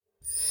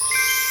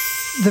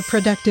The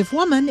Productive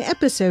Woman,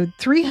 episode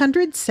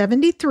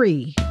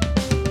 373.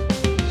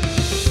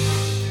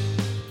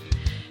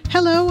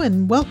 Hello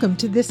and welcome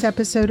to this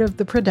episode of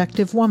The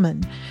Productive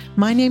Woman.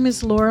 My name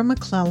is Laura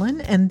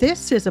McClellan, and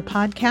this is a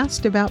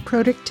podcast about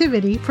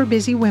productivity for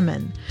busy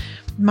women.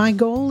 My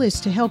goal is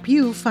to help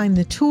you find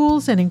the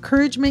tools and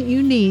encouragement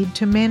you need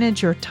to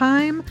manage your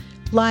time,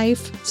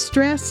 life,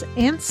 stress,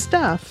 and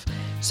stuff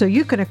so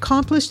you can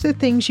accomplish the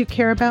things you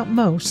care about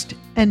most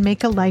and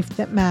make a life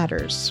that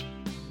matters.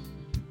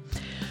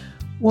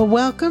 Well,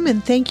 welcome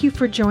and thank you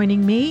for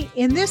joining me.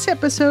 In this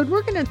episode,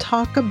 we're going to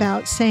talk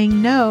about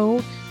saying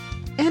no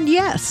and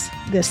yes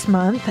this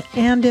month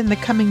and in the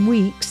coming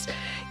weeks.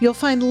 You'll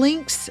find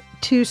links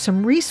to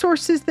some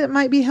resources that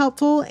might be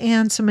helpful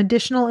and some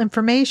additional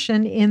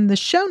information in the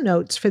show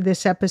notes for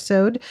this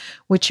episode,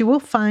 which you will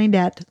find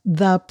at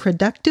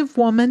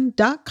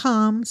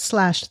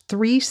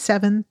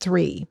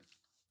theproductivewoman.com/373.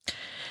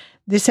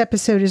 This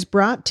episode is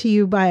brought to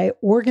you by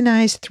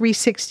Organize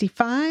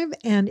 365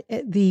 and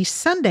the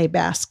Sunday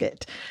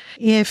Basket.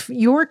 If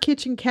your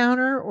kitchen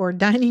counter or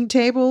dining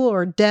table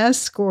or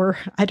desk or,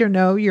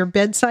 your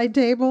bedside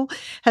table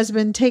has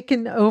been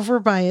taken over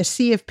by a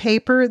sea of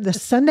paper, the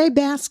Sunday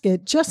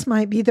Basket just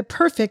might be the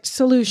perfect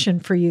solution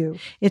for you.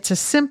 It's a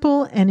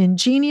simple and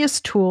ingenious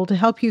tool to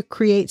help you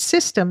create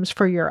systems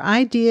for your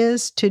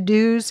ideas,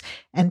 to-dos,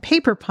 and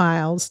paper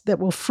piles that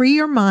will free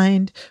your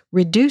mind,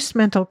 reduce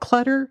mental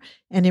clutter,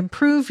 and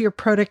improve your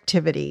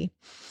productivity.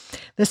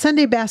 The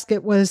Sunday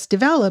Basket was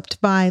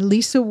developed by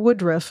Lisa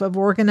Woodruff of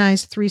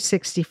Organize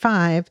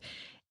 365.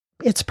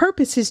 Its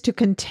purpose is to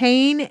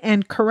contain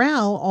and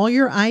corral all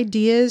your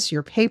ideas,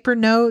 your paper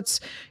notes,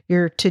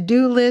 your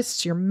to-do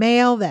lists, your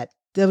mail,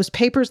 those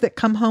papers that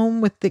come home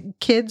with the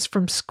kids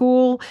from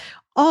school,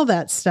 all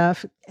that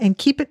stuff, and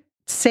keep it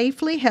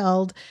safely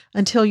held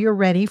until you're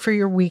ready for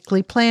your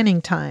weekly planning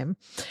time.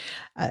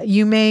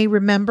 You may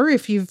remember,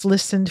 if you've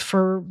listened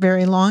for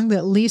very long,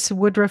 that Lisa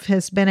Woodruff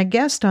has been a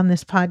guest on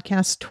this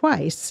podcast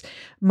twice,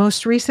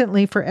 most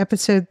recently for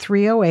episode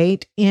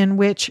 308, in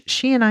which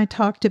she and I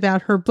talked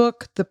about her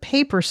book, The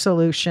Paper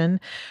Solution,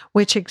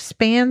 which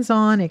expands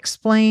on,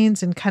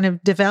 explains, and kind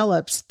of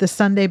develops the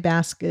Sunday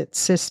Basket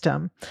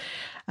system.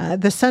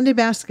 The Sunday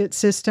Basket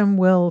system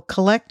will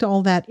collect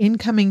all that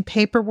incoming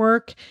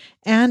paperwork,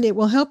 and it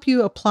will help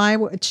you apply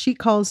what she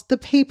calls the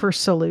paper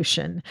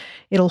solution.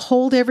 It'll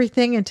hold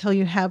everything until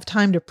you have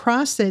time to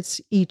process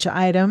each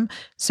item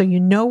so you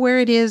know where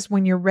it is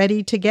when you're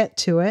ready to get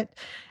to it.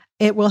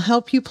 It will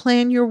help you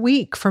plan your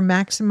week for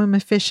maximum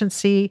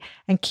efficiency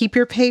and keep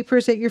your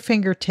papers at your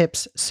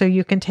fingertips so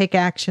you can take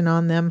action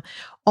on them,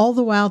 all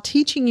the while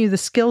teaching you the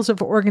skills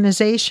of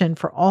organization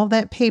for all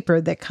that paper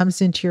that comes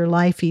into your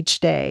life each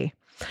day.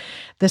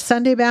 The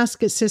Sunday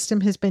Basket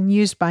system has been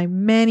used by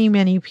many,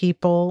 many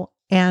people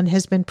and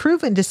has been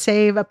proven to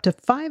save up to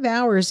 5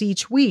 hours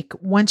each week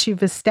once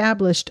you've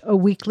established a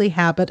weekly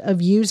habit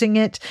of using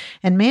it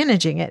and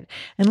managing it.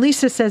 And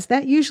Lisa says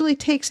that usually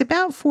takes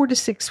about 4 to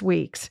 6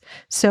 weeks.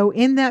 So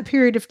in that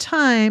period of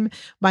time,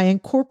 by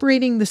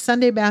incorporating the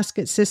Sunday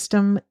Basket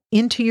system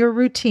into your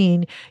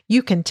routine,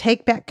 you can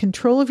take back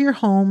control of your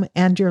home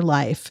and your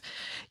life.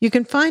 You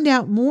can find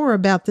out more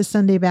about the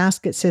Sunday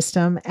Basket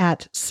system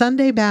at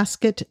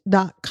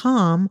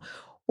sundaybasket.com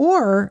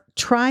or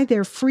try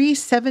their free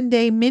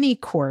 7-day mini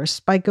course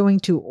by going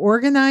to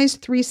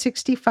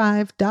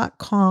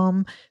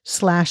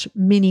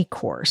organize365.com/mini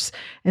course.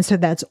 And so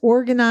that's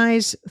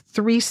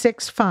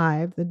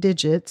organize365, the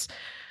digits,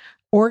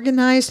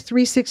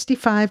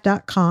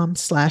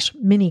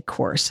 organize365.com/mini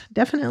course.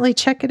 Definitely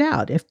check it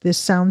out if this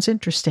sounds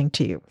interesting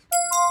to you.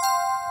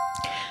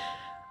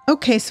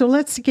 Okay, so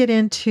let's get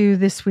into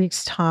this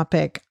week's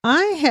topic.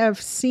 I have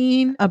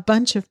seen a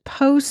bunch of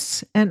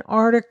posts and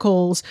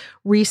articles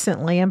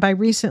recently, and by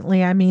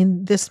recently, I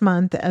mean this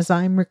month as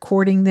I'm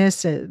recording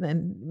this,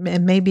 and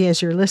maybe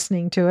as you're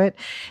listening to it,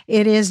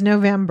 it is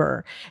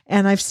November.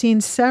 And I've seen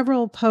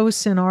several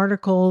posts and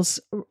articles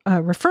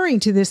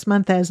referring to this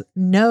month as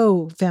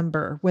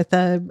November, with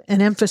an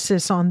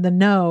emphasis on the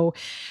no,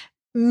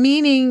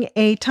 meaning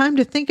a time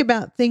to think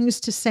about things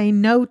to say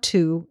no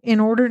to in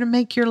order to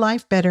make your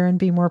life better and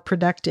be more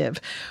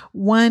productive.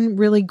 One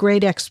really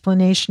great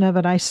explanation of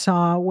it I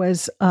saw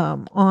was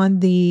on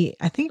the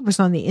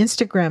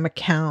Instagram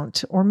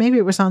account, or maybe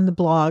it was on the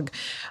blog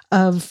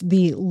of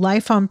the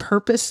Life on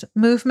Purpose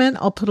movement.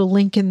 I'll put a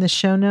link in the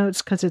show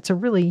notes because it's a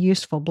really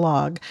useful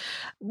blog,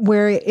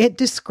 where it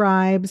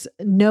describes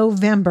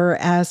November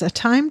as a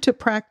time to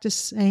practice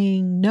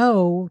saying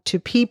no to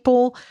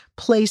people,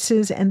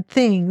 places, and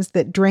things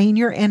that drain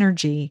your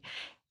energy,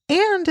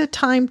 and a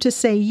time to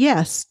say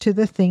yes to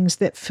the things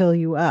that fill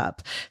you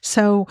up.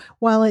 So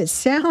while it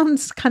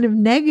sounds kind of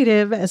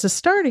negative as a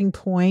starting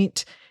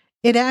point,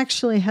 it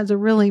actually has a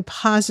really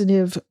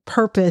positive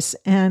purpose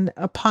and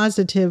a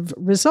positive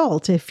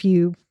result if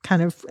you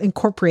kind of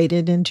incorporate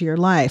it into your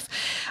life.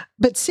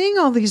 But seeing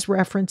all these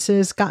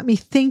references got me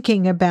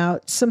thinking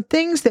about some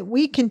things that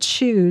we can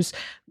choose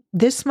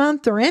this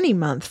month or any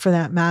month for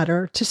that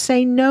matter, to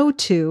say no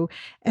to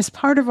as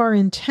part of our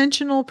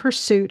intentional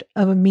pursuit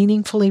of a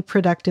meaningfully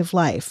productive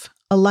life,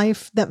 a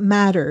life that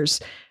matters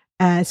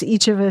as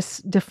each of us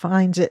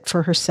defines it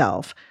for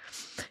herself.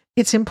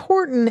 It's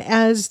important,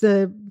 as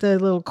the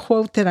little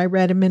quote that I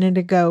read a minute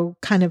ago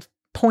kind of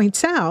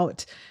points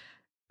out,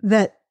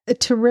 that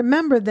to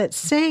remember that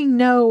saying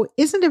no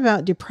isn't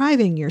about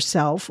depriving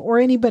yourself or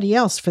anybody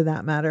else for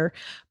that matter,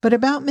 but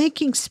about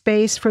making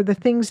space for the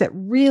things that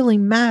really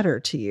matter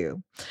to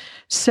you.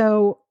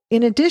 So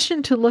in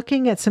addition to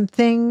looking at some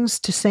things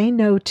to say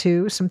no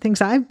to, some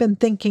things I've been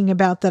thinking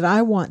about that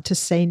I want to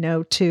say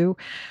no to,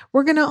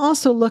 we're going to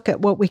also look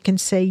at what we can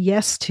say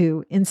yes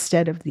to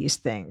instead of these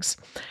things.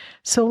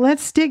 So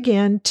let's dig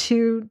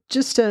into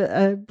just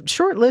a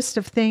short list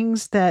of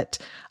things that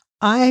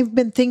I've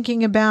been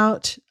thinking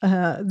about,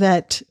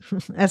 that,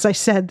 as I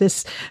said,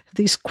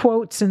 these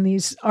quotes and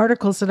these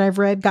articles that I've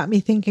read got me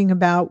thinking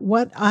about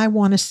what I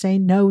want to say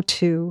no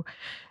to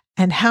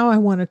and how I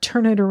want to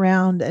turn it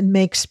around and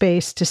make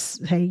space to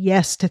say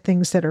yes to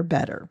things that are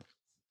better.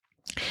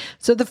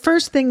 So the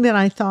first thing that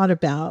I thought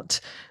about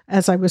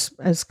as I was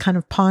kind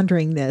of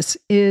pondering this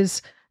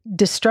is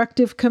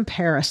destructive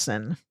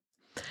comparison.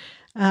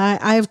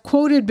 I've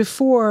quoted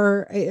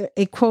before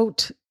a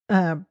quote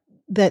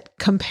that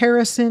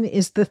comparison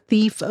is the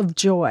thief of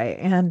joy.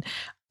 And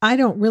I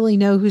don't really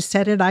know who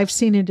said it. I've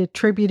seen it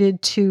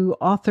attributed to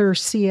author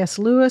C.S.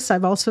 Lewis.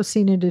 I've also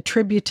seen it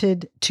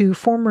attributed to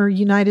former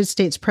United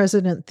States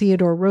President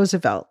Theodore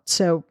Roosevelt.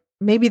 So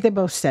maybe they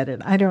both said it.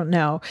 I don't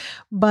know.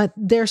 But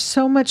there's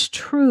so much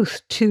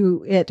truth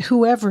to it,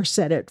 whoever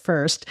said it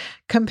first.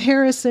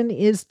 Comparison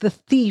is the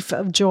thief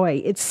of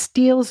joy. It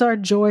steals our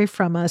joy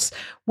from us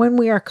when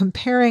we are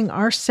comparing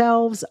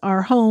ourselves,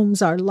 our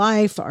homes, our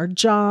life, our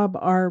job,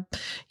 our,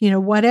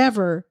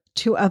 whatever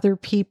to other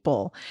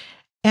people.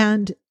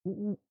 And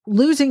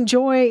losing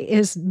joy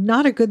is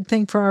not a good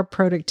thing for our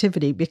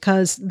productivity,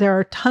 because there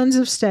are tons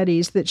of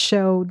studies that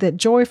show that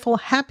joyful,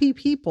 happy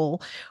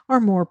people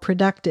are more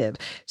productive.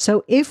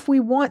 So if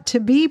we want to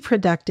be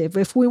productive,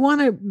 if we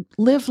want to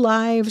live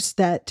lives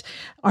that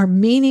are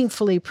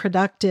meaningfully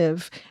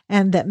productive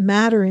and that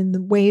matter in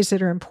the ways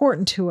that are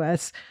important to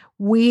us,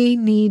 we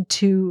need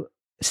to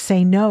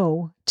say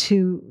no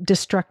to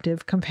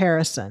destructive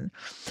comparison.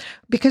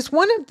 Because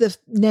one of the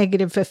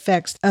negative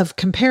effects of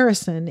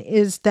comparison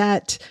is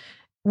that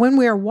when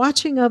we are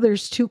watching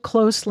others too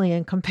closely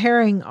and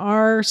comparing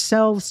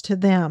ourselves to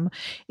them,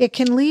 it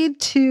can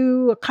lead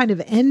to a kind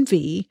of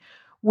envy,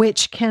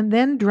 which can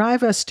then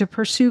drive us to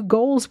pursue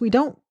goals we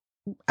don't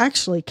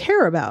actually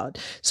care about.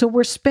 So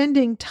we're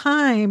spending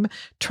time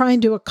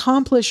trying to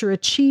accomplish or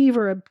achieve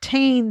or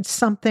obtain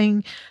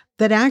something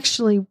that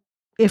actually,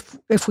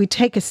 if we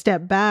take a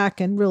step back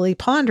and really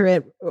ponder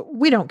it,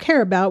 we don't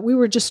care about. We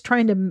were just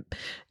trying to,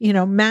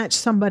 match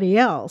somebody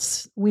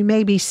else. We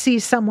maybe see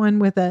someone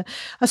with a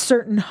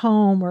certain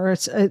home, or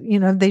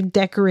they've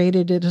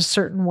decorated it a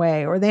certain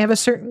way, or they have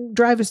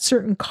drive a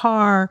certain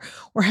car,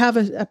 or have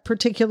a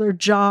particular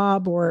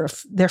job, or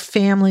if their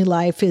family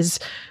life is,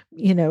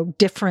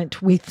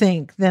 different, we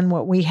think, than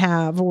what we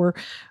have, or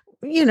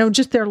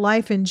just their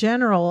life in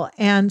general.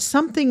 And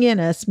something in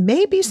us,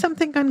 maybe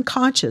something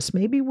unconscious,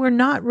 maybe we're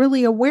not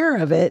really aware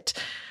of it,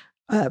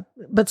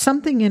 but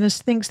something in us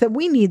thinks that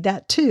we need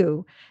that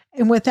too.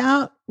 And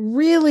without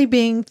really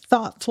being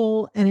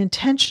thoughtful and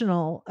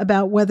intentional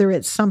about whether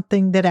it's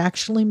something that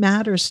actually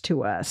matters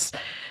to us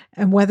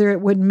and whether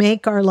it would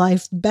make our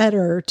life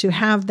better to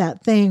have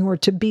that thing or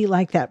to be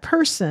like that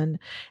person,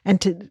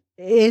 and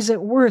is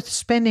it worth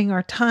spending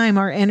our time,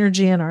 our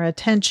energy, and our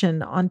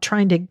attention on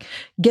trying to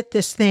get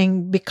this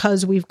thing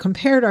because we've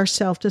compared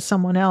ourselves to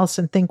someone else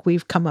and think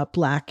we've come up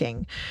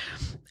lacking?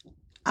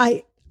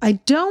 I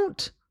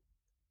don't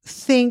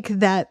think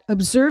that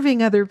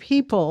observing other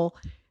people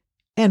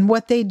and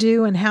what they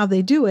do and how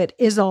they do it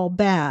is all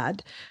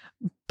bad,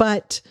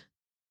 but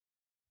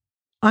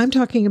I'm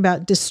talking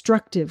about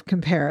destructive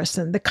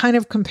comparison, the kind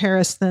of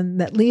comparison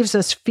that leaves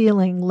us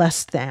feeling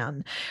less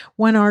than.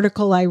 One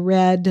article I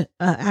read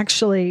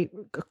actually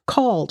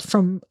called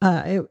from,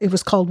 it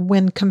was called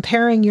 "When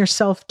Comparing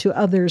Yourself to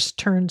Others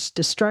Turns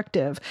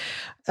Destructive."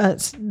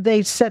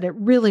 They said it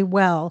really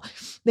well.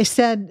 They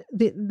said,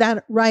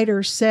 that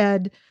writer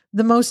said,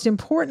 "The most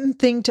important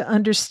thing to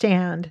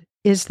understand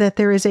is that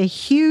there is a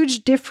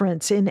huge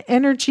difference in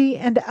energy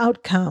and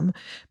outcome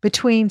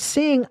between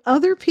seeing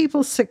other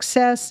people's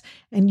success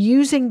and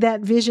using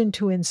that vision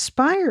to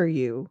inspire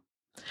you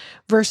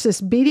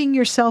versus beating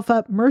yourself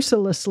up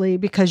mercilessly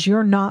because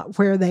you're not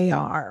where they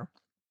are."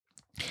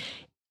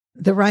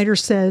 The writer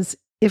says,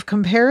 "If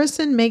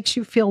comparison makes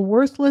you feel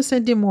worthless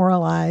and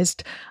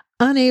demoralized,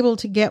 unable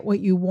to get what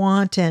you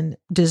want and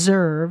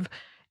deserve,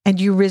 and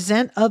you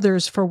resent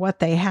others for what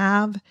they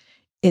have,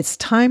 It's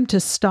time to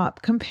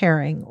stop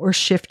comparing or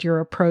shift your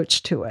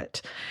approach to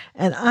it.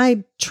 And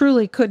I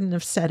truly couldn't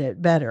have said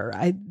it better.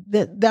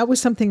 That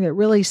was something that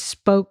really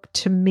spoke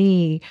to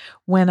me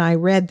when I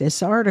read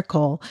this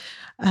article,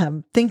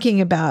 thinking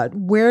about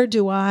where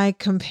do I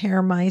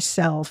compare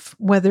myself,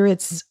 whether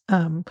it's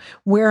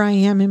where I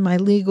am in my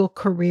legal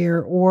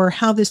career, or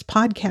how this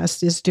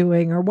podcast is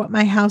doing, or what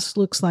my house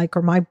looks like,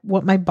 or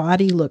what my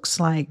body looks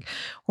like,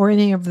 or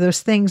any of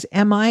those things.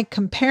 Am I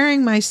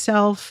comparing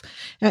myself?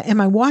 Am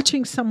I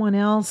watching someone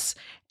else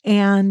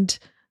and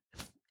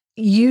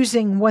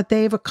using what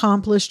they've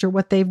accomplished or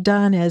what they've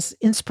done as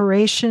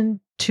inspiration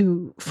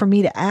for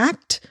me to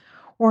act?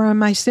 Or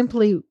am I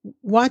simply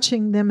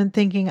watching them and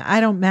thinking,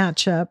 I don't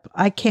match up,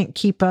 I can't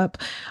keep up,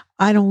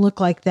 I don't look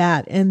like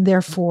that, and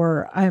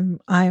therefore I'm,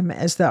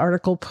 as the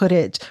article put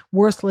it,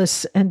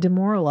 worthless and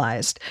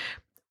demoralized?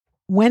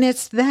 When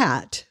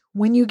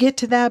you get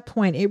to that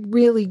point, it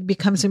really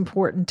becomes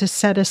important to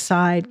set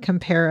aside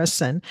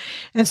comparison.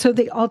 And so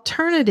the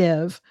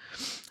alternative,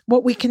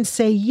 what we can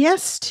say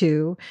yes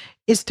to,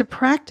 is to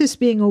practice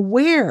being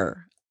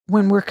aware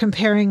when we're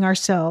comparing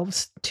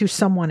ourselves to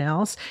someone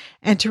else,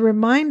 and to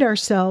remind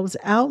ourselves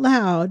out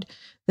loud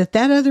that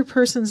that other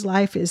person's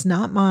life is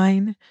not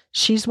mine.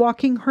 She's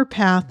walking her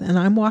path and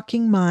I'm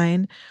walking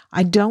mine.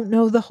 I don't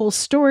know the whole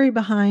story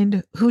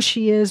behind who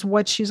she is,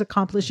 what she's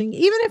accomplishing.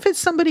 Even if it's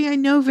somebody I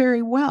know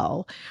very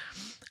well,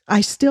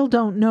 I still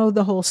don't know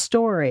the whole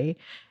story.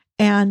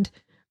 And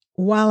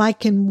while I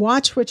can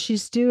watch what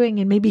she's doing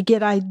and maybe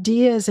get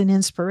ideas and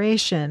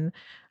inspiration,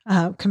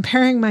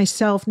 comparing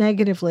myself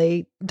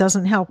negatively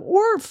doesn't help.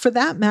 Or for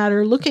that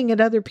matter, looking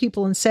at other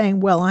people and saying,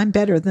 well, I'm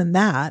better than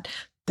that.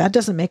 That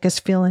doesn't make us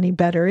feel any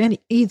better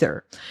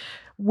either.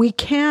 We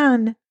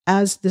can,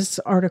 as this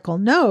article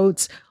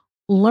notes,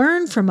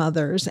 learn from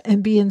others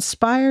and be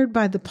inspired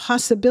by the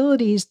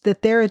possibilities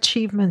that their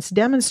achievements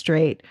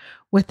demonstrate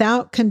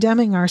without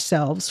condemning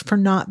ourselves for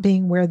not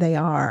being where they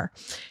are.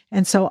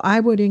 And so I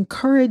would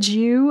encourage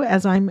you,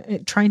 as I'm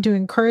trying to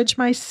encourage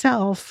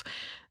myself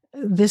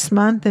this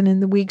month and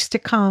in the weeks to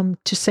come,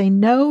 to say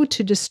no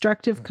to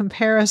destructive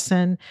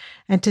comparison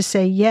and to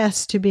say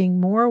yes to being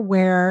more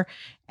aware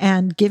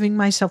and giving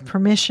myself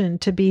permission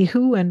to be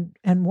who and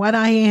what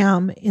I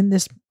am in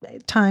this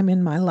time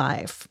in my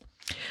life.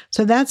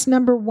 So that's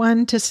number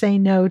one, to say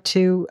no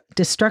to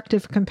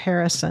destructive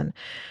comparison.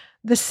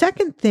 The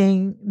second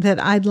thing that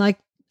I'd like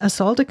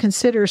us all to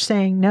consider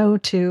saying no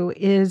to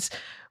is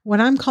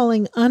what I'm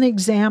calling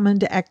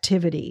unexamined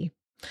activity.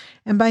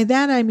 And by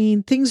that, I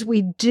mean things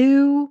we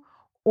do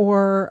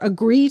or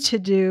agree to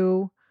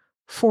do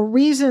for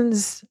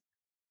reasons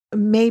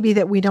maybe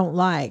that we don't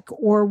like,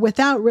 or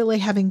without really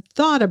having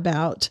thought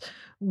about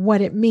what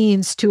it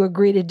means to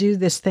agree to do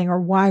this thing or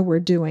why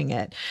we're doing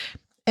it.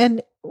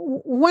 And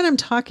what I'm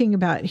talking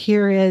about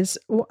here is,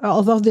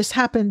 although this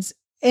happens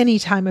any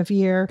time of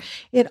year,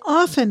 it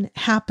often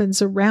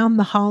happens around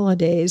the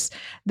holidays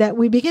that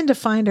we begin to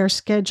find our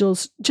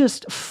schedules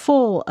just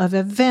full of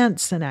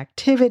events and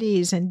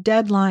activities and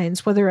deadlines,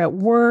 whether at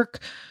work,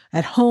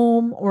 at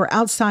home, or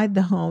outside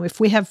the home. If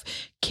we have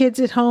kids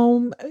at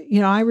home,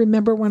 I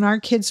remember when our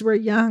kids were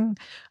young,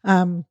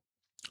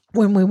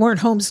 when we weren't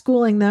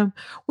homeschooling them,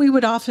 we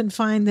would often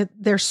find that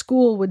their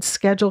school would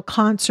schedule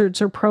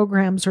concerts or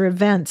programs or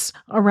events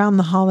around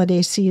the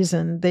holiday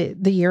season.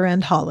 The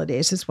year-end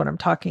holidays is what I'm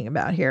talking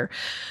about here.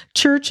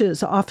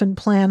 Churches often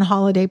plan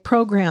holiday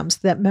programs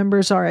that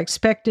members are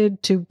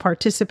expected to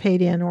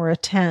participate in or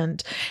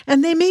attend.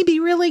 And they may be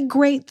really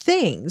great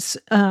things,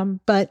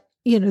 but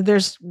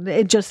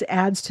it just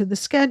adds to the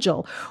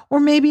schedule. Or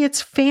maybe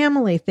it's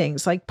family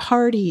things like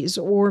parties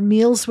or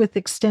meals with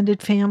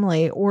extended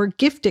family or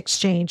gift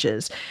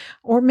exchanges.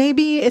 Or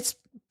maybe it's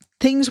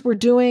things we're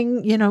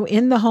doing,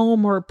 in the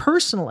home or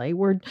personally.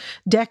 We're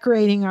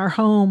decorating our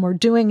home or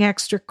doing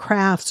extra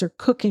crafts or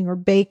cooking or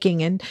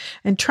baking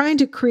and trying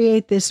to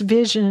create this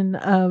vision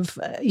of,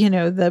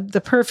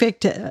 the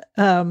perfect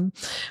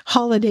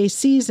holiday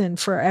season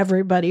for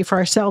everybody, for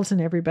ourselves and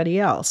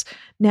everybody else.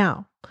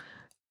 Now,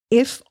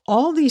 if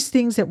all these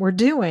things that we're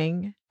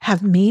doing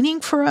have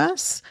meaning for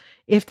us,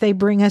 if they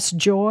bring us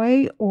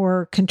joy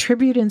or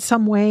contribute in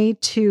some way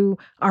to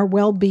our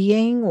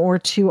well-being or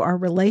to our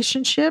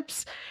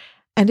relationships,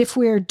 and if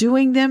we are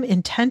doing them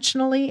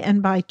intentionally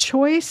and by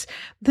choice,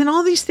 then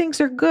all these things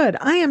are good.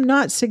 I am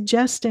not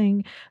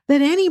suggesting that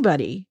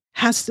anybody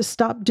has to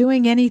stop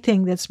doing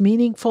anything that's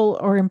meaningful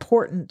or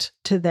important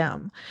to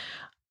them.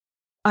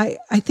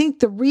 I think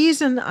the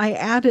reason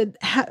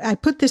I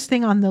put this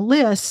thing on the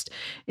list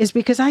is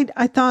because I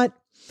thought,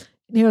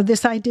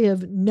 this idea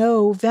of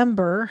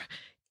November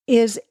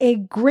is a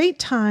great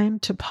time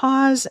to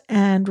pause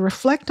and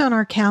reflect on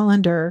our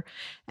calendar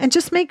and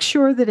just make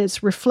sure that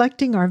it's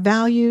reflecting our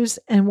values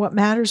and what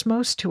matters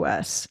most to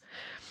us.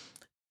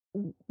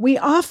 We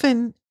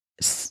often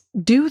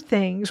do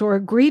things or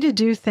agree to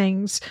do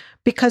things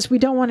because we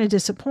don't want to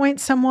disappoint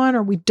someone,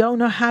 or we don't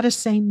know how to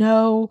say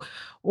no,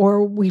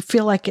 or we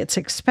feel like it's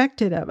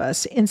expected of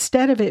us,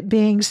 instead of it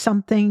being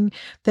something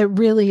that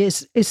really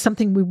is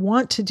something we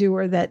want to do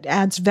or that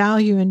adds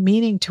value and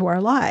meaning to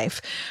our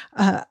life.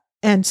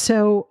 And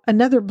so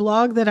another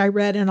blog that I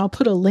read, and I'll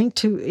put a link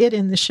to it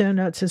in the show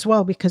notes as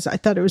well, because I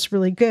thought it was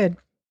really good.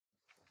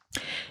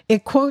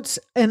 It quotes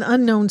an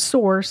unknown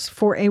source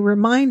for a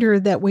reminder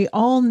that we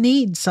all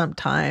need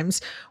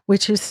sometimes,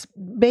 which is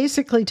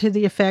basically to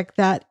the effect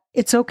that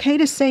it's okay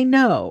to say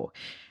no.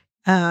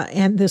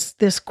 And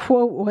this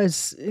quote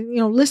was,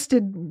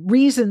 listed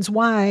reasons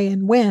why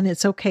and when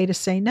it's okay to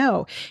say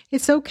no.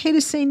 It's okay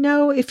to say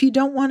no if you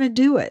don't want to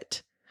do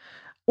it,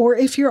 or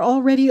if you're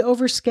already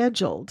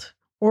overscheduled,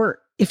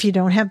 or if you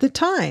don't have the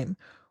time,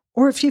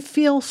 or if you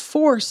feel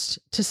forced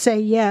to say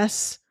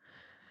yes.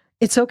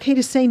 It's okay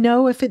to say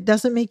no if it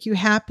doesn't make you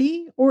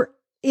happy, or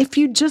if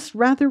you'd just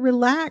rather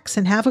relax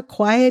and have a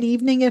quiet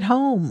evening at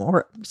home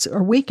or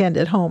weekend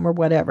at home or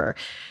whatever.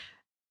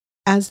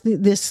 As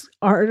this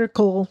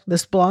article,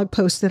 this blog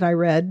post that I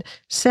read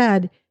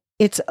said,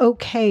 it's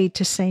okay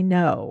to say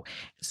no.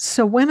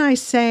 So when I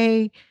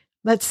say,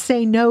 let's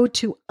say no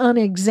to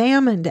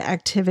unexamined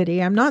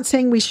activity, I'm not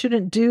saying we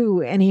shouldn't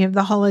do any of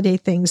the holiday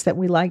things that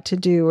we like to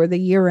do, or the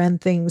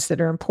year-end things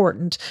that are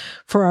important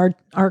for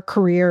our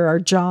career, our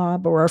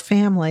job, or our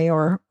family,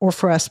 or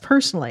for us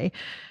personally.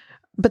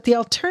 But the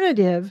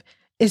alternative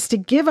is to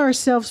give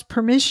ourselves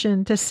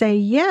permission to say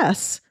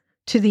yes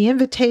to the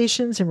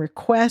invitations and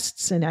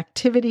requests and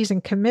activities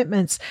and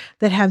commitments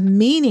that have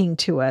meaning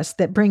to us,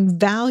 that bring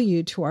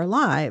value to our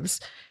lives,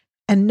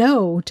 and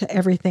no to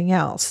everything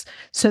else,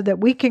 so that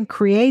we can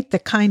create the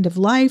kind of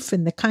life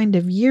and the kind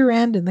of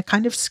year-end and the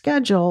kind of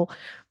schedule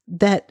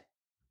that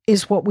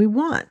is what we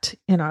want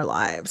in our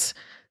lives.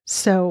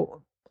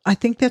 So I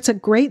think that's a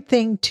great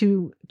thing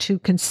to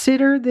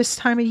consider this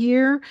time of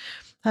year.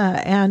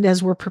 And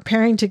as we're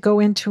preparing to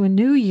go into a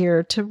new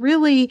year, to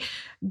really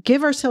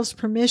give ourselves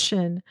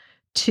permission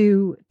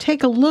to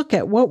take a look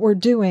at what we're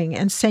doing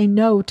and say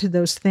no to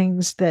those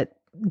things that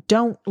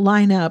don't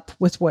line up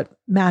with what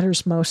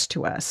matters most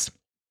to us.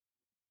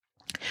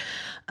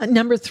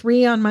 Number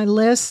 3 on my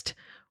list,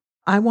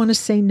 I want to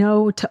say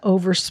no to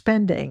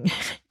overspending.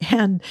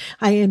 And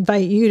I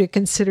invite you to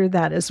consider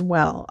that as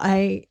well.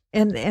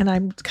 And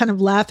I'm kind of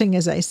laughing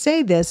as I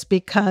say this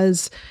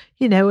because,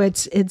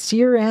 it's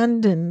year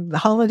end and the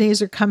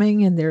holidays are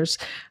coming, and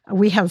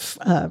we have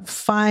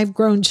 5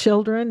 grown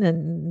children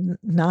and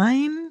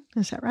 9,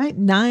 is that right?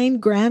 9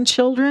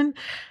 grandchildren.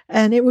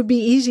 And it would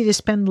be easy to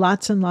spend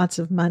lots and lots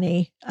of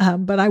money.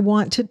 But I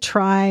want to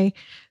try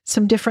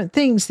some different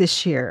things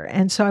this year.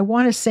 And so I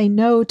want to say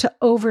no to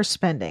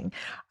overspending.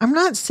 I'm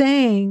not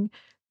saying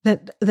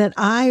that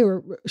I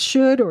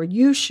or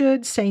you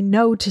should say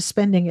no to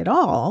spending at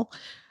all,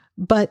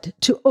 but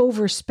to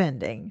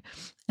overspending,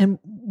 and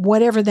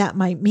whatever that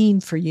might mean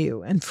for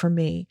you and for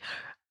me.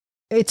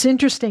 It's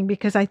interesting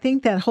because I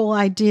think that whole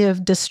idea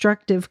of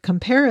destructive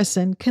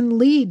comparison can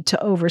lead to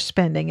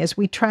overspending as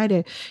we try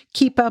to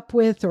keep up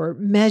with or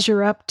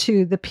measure up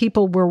to the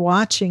people we're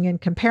watching and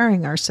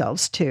comparing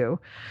ourselves to.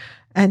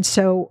 And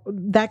so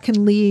that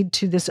can lead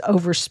to this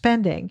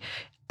overspending.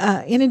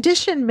 In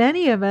addition,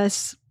 many of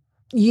us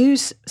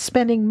use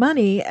spending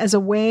money as a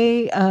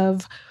way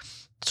of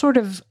sort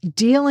of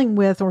dealing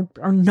with or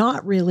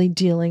not really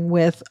dealing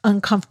with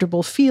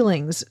uncomfortable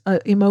feelings,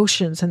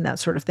 emotions, and that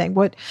sort of thing.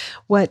 What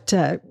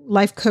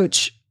life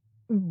coach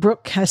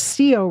Brooke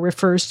Castillo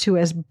refers to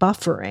as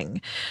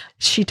buffering.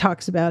 She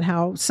talks about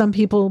how some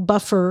people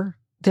buffer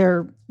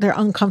their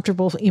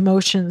uncomfortable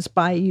emotions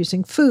by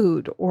using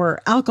food or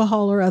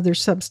alcohol or other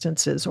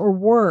substances or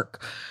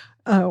work,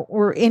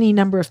 or any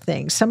number of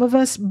things. Some of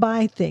us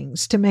buy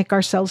things to make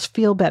ourselves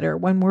feel better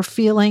when we're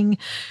feeling,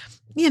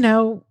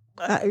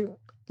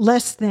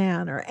 less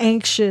than or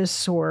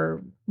anxious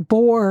or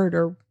bored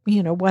or,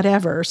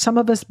 whatever. Some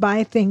of us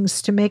buy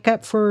things to make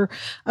up for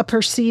a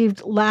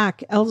perceived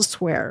lack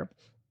elsewhere,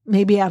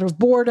 maybe out of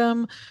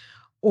boredom,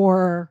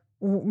 or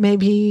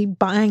maybe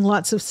buying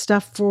lots of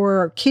stuff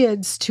for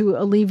kids to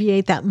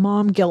alleviate that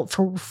mom guilt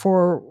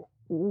for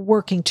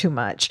working too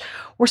much.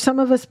 Or some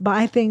of us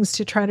buy things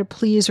to try to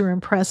please or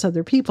impress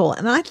other people.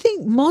 And I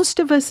think most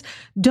of us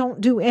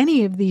don't do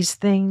any of these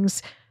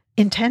things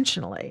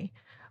intentionally.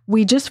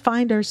 We just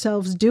find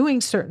ourselves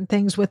doing certain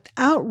things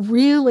without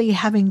really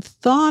having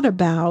thought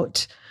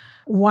about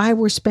why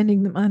we're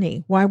spending the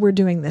money, why we're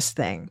doing this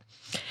thing.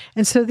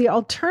 And so the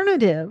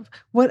alternative,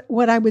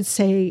 what I would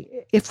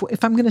say, if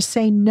I'm going to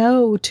say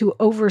no to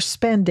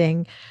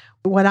overspending,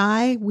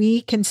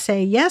 we can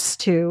say yes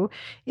to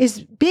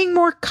is being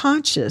more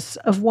conscious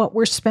of what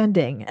we're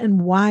spending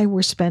and why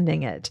we're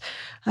spending it.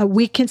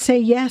 We can say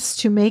yes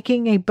to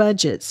making a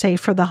budget, say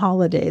for the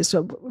holidays,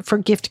 for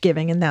gift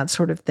giving and that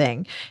sort of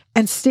thing,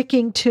 and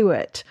sticking to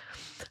it.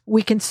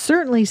 We can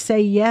certainly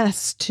say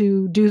yes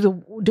to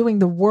doing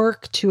the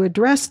work to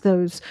address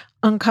those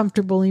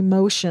uncomfortable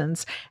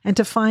emotions and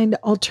to find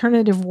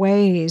alternative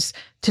ways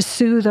to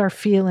soothe our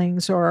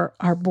feelings or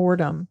our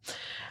boredom.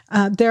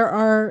 There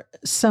are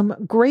some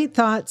great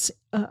thoughts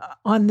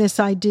on this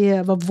idea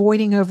of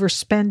avoiding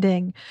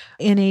overspending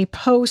in a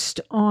post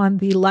on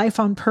the Life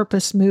on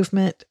Purpose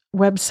movement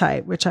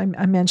website, which I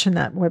mentioned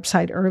that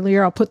website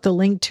earlier. I'll put the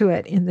link to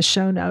it in the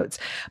show notes.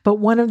 But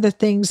one of the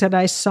things that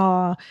I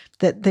saw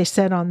that they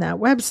said on that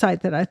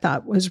website that I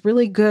thought was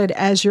really good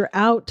as you're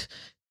out,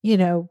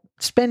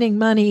 spending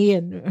money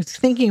and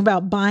thinking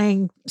about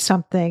buying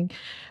something,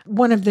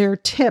 one of their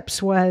tips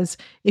was,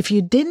 if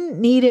you didn't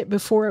need it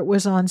before it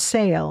was on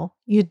sale,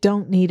 you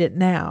don't need it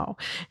now.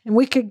 And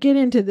we could get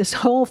into this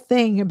whole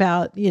thing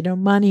about,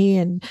 money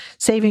and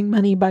saving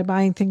money by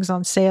buying things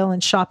on sale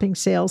and shopping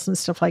sales and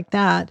stuff like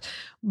that.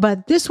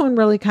 But this one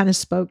really kind of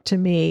spoke to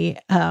me,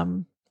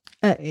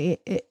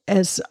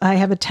 as I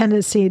have a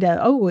tendency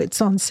to,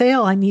 it's on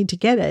sale, I need to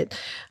get it,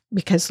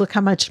 because look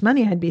how much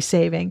money I'd be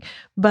saving.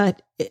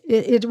 But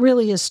it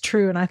really is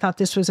true. And I thought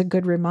this was a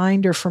good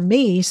reminder for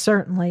me,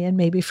 certainly, and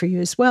maybe for you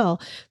as well,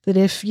 that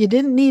if you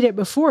didn't need it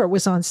before it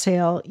was on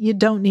sale, you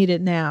don't need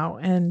it now.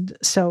 And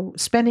so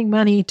spending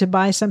money to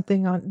buy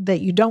something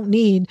that you don't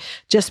need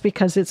just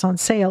because it's on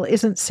sale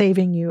isn't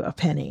saving you a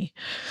penny.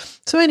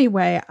 So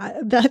anyway,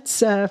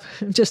 that's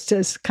just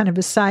as kind of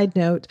a side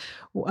note.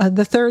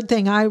 The third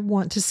thing I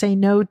want to say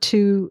no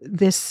to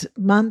this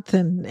month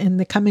and in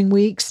the coming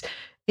weeks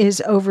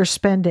is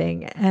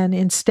overspending, and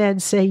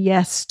instead say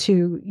yes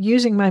to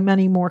using my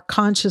money more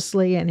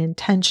consciously and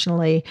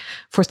intentionally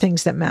for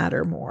things that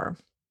matter more.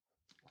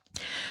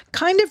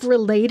 Kind of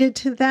related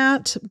to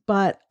that,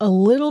 but a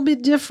little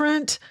bit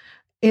different,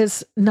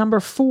 is number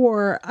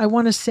 4. I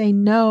want to say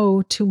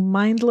no to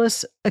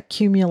mindless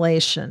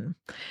accumulation.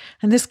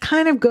 And this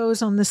kind of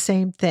goes on the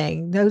same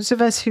thing. Those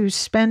of us who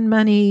spend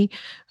money,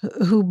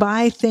 who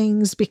buy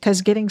things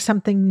because getting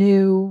something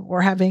new,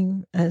 or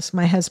having, as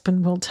my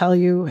husband will tell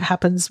you,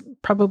 happens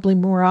probably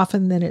more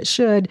often than it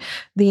should,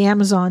 the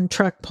Amazon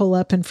truck pull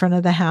up in front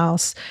of the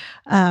house,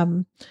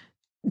 to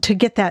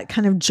get that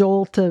kind of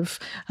jolt of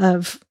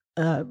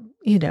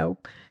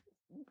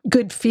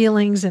good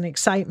feelings and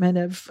excitement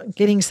of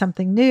getting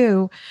something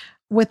new,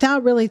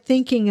 without really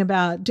thinking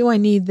about, do I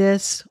need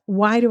this?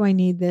 Why do I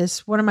need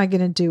this? What am I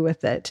going to do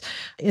with it?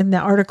 In the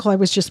article I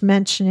was just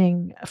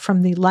mentioning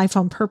from the Life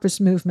on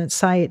Purpose movement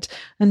site,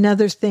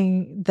 another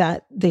thing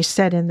that they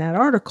said in that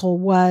article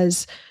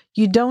was,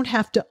 you don't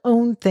have to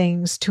own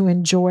things to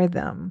enjoy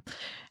them.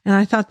 And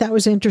I thought that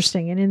was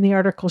interesting. And in the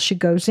article, she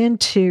goes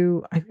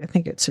into, I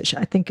think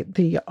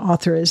the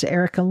author is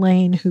Erica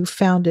Lane, who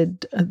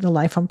founded the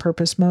Life on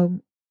Purpose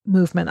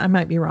movement. I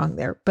might be wrong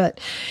there, but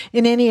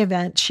in any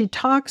event, she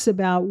talks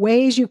about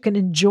ways you can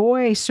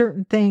enjoy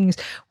certain things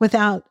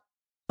without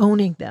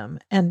owning them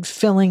and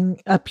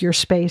filling up your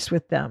space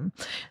with them.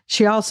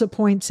 She also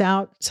points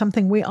out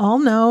something we all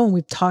know, and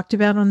we've talked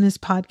about on this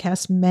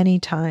podcast many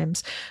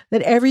times,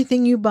 that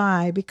everything you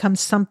buy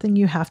becomes something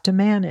you have to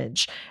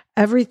manage.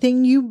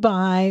 Everything you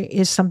buy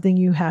is something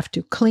you have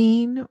to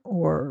clean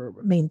or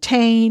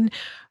maintain,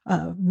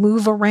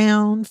 move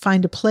around,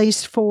 find a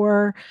place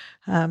for,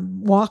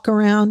 walk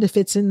around if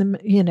it's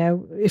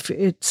if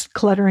it's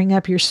cluttering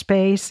up your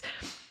space.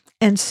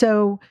 And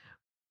so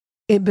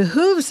it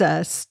behooves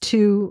us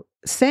to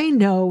say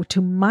no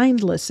to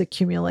mindless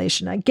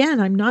accumulation. Again,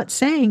 I'm not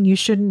saying you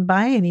shouldn't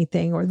buy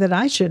anything or that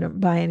I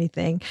shouldn't buy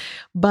anything,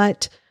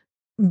 but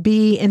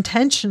be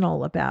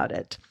intentional about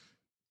it.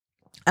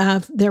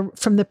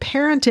 From the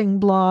parenting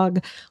blog,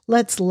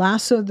 Let's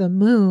Lasso the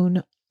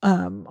Moon,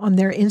 on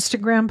their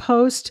Instagram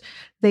post,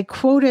 they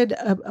quoted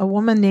a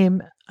woman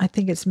named, I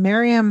think it's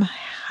Miriam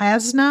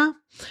Hasna,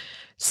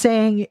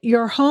 saying,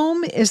 your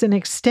home is an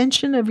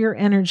extension of your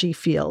energy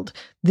field.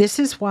 This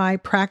is why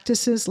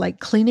practices like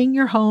cleaning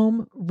your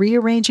home,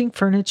 rearranging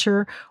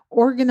furniture,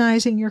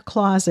 organizing your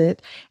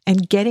closet,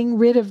 and getting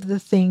rid of the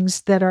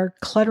things that are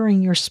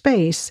cluttering your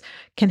space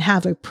can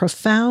have a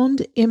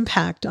profound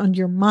impact on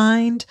your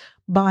mind,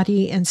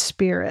 body, and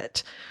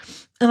spirit.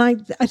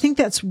 And I think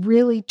that's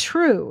really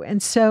true.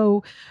 And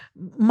so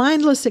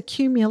mindless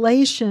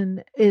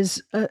accumulation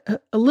is a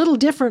little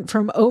different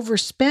from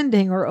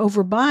overspending or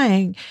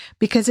overbuying,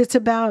 because it's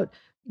about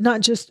not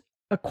just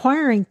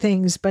acquiring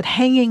things, but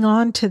hanging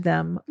on to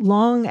them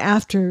long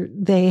after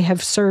they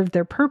have served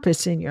their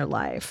purpose in your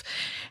life.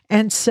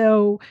 And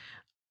so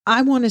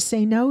I want to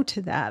say no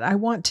to that. I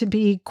want to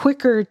be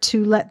quicker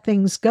to let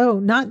things go,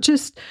 not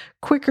just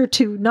quicker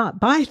to not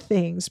buy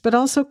things, but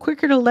also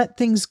quicker to let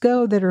things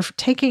go that are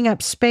taking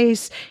up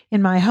space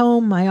in my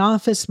home, my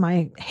office,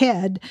 my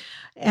head,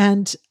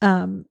 and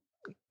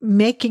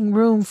making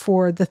room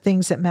for the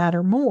things that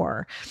matter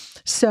more.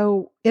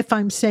 So if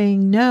I'm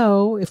saying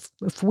no,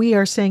 if we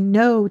are saying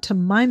no to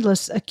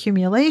mindless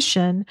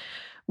accumulation,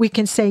 we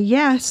can say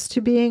yes to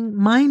being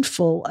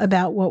mindful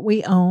about what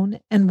we own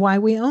and why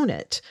we own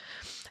it.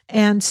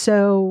 And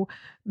so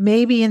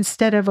maybe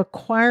instead of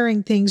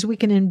acquiring things, we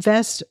can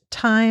invest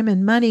time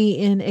and money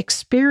in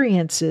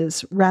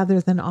experiences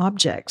rather than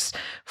objects,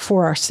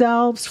 for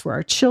ourselves, for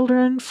our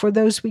children, for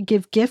those we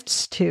give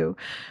gifts to.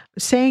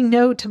 Saying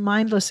no to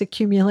mindless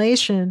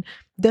accumulation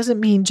Doesn't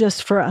mean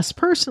just for us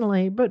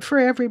personally, but for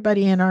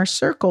everybody in our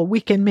circle.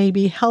 We can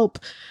maybe help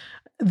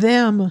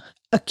them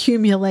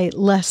accumulate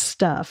less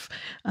stuff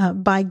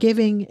by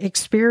giving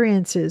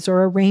experiences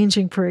or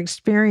arranging for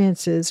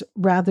experiences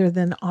rather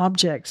than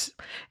objects.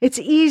 It's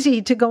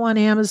easy to go on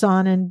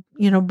Amazon and,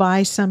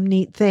 buy some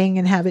neat thing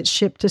and have it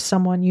shipped to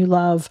someone you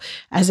love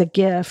as a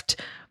gift.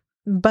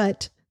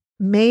 But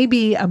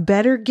maybe a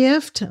better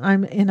gift,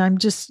 I'm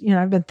just,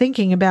 I've been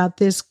thinking about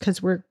this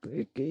because we're,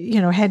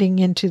 heading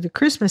into the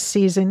Christmas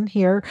season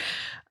here.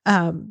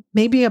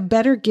 Maybe a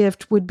better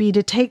gift would be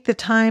to take the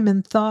time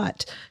and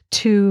thought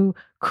to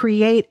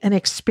create an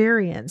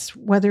experience,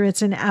 whether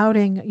it's an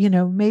outing,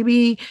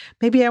 maybe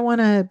I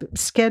want to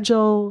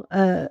schedule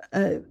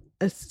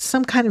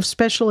some kind of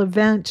special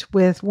event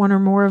with one or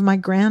more of my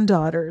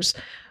granddaughters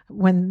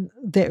when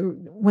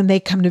they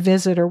come to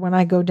visit or when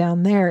I go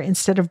down there,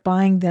 instead of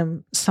buying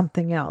them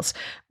something else.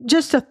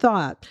 Just a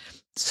thought.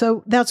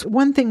 So that's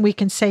one thing we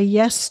can say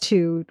yes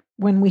to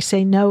when we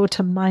say no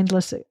to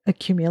mindless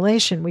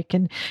accumulation. We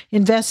can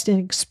invest in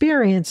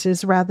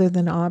experiences rather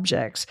than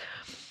objects.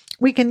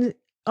 We can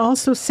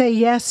also say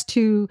yes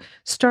to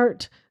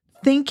start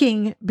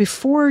thinking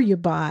before you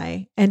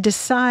buy and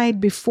decide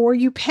before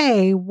you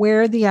pay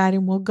where the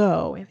item will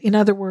go. In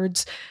other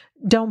words,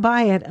 don't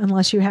buy it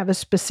unless you have a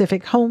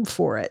specific home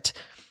for it.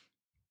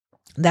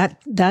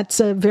 That's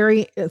a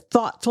very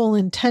thoughtful,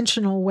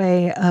 intentional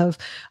way of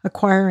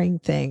acquiring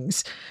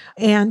things,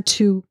 and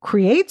to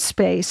create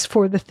space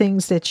for the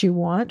things that you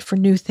want, for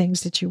new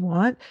things that you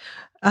want.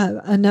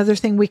 Another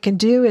thing we can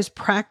do is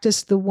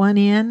practice the 1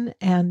 in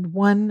and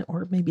 1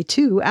 or maybe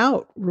 2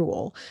 out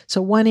rule.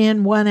 So 1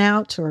 in, 1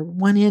 out, or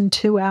 1 in,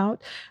 2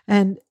 out.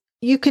 And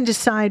you can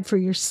decide for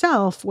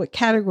yourself what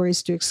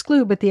categories to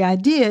exclude, but the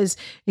idea is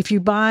if you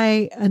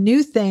buy a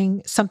new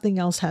thing, something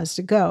else has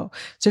to go.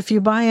 So if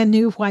you buy a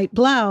new white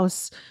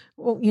blouse,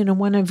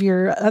 one of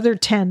your other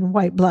 10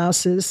 white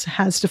blouses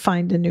has to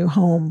find a new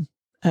home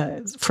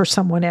for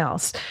someone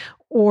else,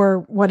 or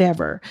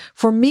whatever.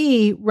 For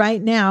me,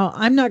 right now,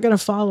 I'm not going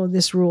to follow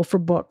this rule for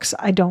books.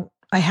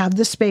 I have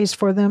the space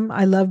for them.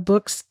 I love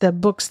books. The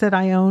books that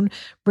I own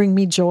bring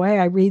me joy.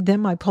 I read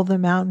them. I pull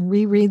them out and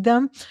reread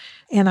them.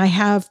 And I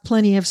have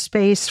plenty of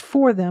space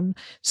for them.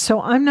 So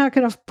I'm not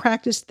going to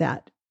practice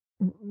that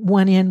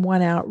 1 in,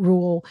 1 out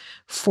rule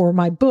for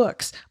my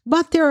books.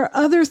 But there are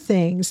other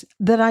things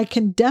that I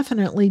can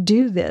definitely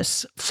do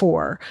this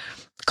for.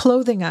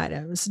 Clothing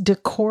items,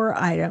 decor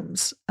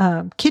items,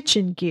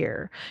 kitchen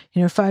gear.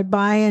 If I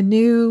buy a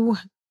new,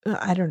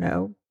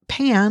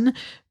 pan,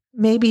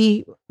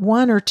 maybe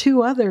 1 or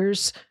 2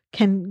 others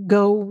can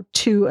go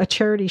to a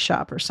charity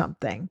shop or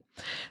something.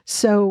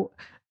 So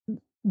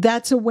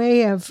that's a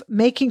way of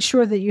making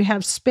sure that you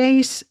have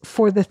space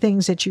for the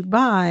things that you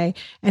buy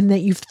and that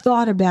you've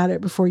thought about it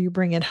before you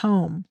bring it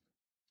home,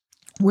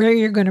 where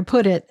you're going to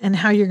put it and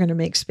how you're going to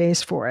make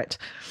space for it.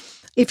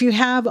 If you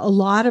have a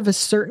lot of a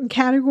certain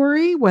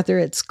category, whether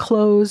it's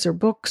clothes or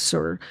books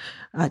or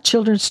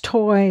children's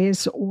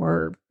toys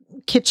or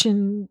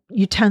kitchen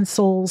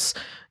utensils,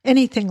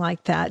 anything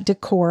like that,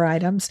 decor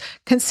items,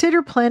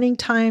 consider planning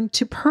time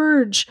to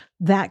purge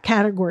that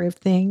category of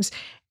things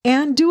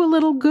and do a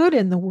little good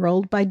in the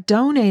world by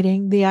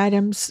donating the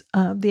items,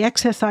 the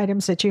excess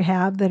items that you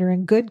have that are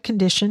in good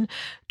condition,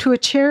 to a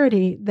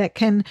charity that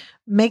can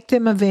make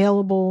them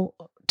available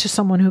to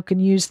someone who can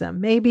use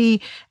them.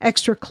 Maybe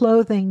extra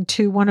clothing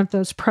to one of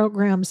those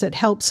programs that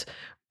helps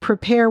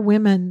prepare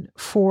women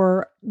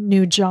for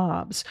new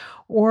jobs.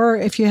 Or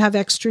if you have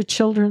extra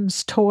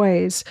children's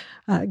toys,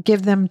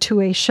 give them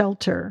to a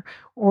shelter,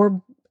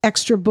 or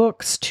extra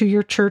books to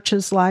your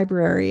church's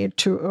library,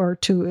 or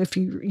if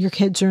your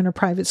kids are in a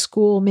private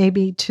school,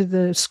 maybe to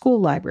the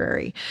school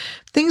library,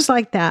 things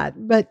like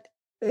that. But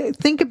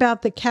think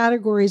about the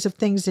categories of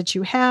things that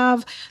you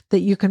have that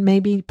you can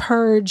maybe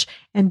purge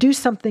and do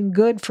something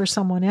good for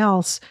someone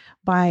else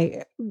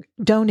by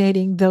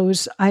donating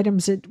those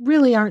items that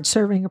really aren't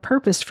serving a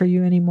purpose for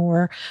you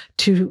anymore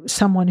to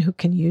someone who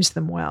can use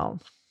them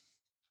well.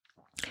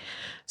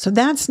 So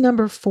that's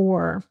number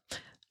 4.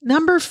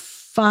 Number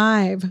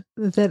 5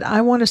 that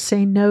I want to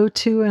say no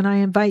to, and I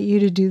invite you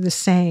to do the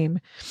same,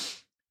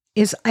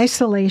 is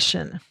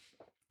isolation.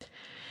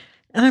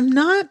 And I'm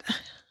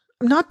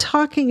not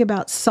talking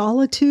about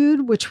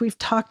solitude, which we've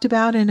talked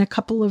about in a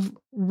couple of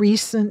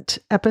recent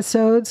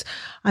episodes.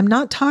 I'm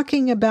not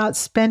talking about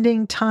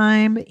spending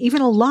time,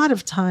 even a lot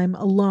of time,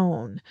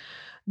 alone.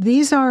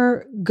 These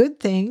are good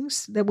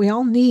things that we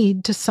all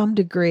need to some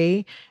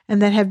degree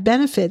and that have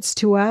benefits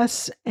to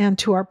us and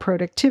to our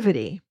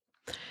productivity.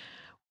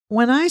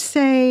 When I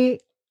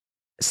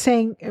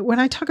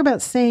talk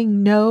about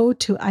saying no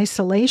to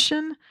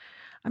isolation,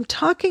 I'm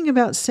talking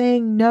about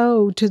saying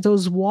no to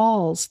those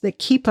walls that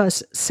keep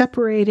us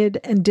separated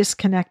and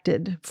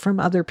disconnected from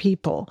other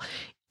people,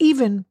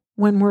 even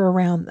when we're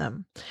around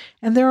them.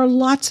 And there are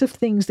lots of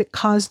things that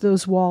cause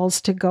those walls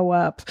to go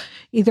up,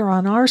 either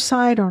on our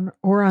side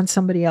or on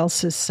somebody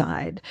else's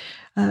side.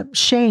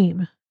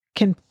 Shame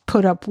can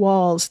put up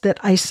walls that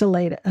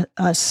isolate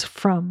us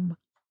from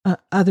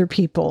other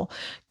people,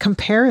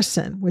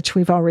 comparison, which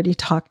we've already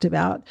talked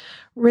about,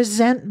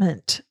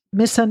 resentment,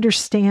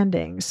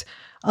 misunderstandings,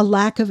 a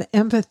lack of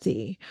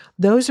empathy.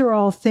 Those are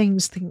all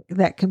things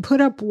that can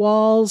put up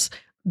walls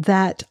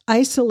that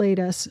isolate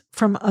us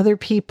from other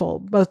people,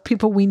 both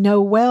people we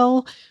know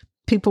well,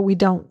 people we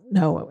don't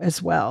know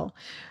as well.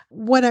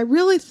 What I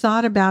really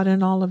thought about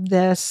in all of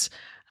this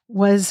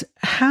was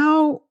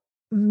how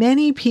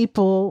many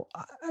people,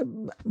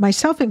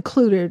 myself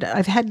included,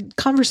 I've had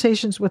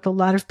conversations with a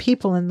lot of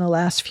people in the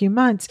last few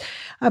months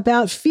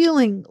about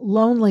feeling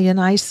lonely and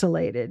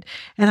isolated.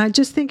 And I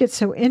just think it's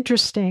so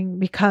interesting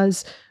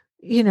because,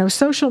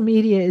 social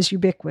media is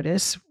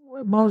ubiquitous.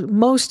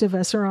 Most of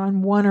us are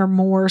on one or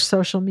more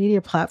social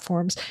media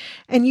platforms.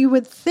 And you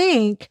would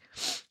think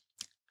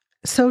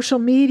social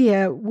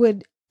media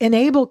would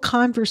enable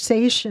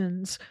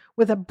conversations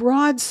with a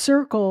broad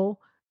circle,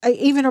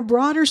 even a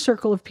broader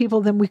circle of people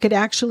than we could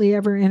actually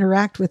ever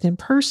interact with in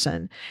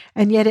person.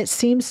 And yet it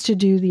seems to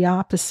do the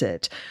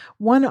opposite.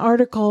 One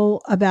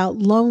article about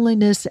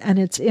loneliness and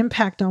its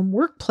impact on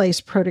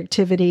workplace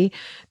productivity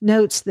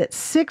notes that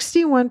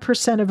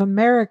 61% of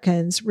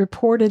Americans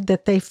reported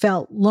that they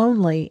felt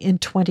lonely in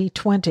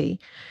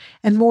 2020.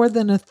 And more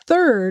than a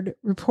third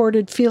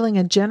reported feeling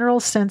a general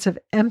sense of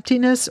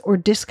emptiness or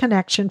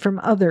disconnection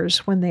from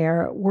others when they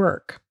are at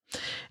work.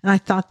 And I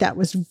thought that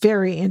was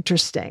very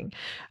interesting.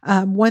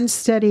 One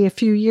study a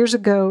few years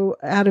ago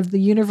out of the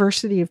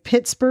University of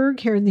Pittsburgh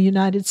here in the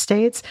United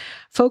States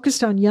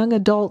focused on young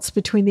adults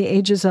between the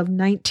ages of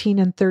 19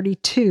 and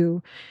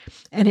 32.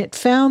 And it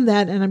found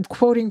that, and I'm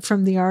quoting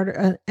from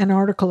an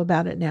article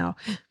about it now,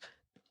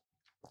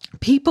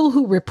 people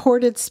who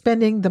reported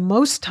spending the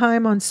most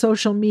time on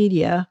social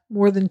media,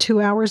 more than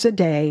 2 hours a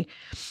day,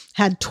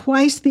 had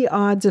twice the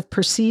odds of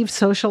perceived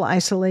social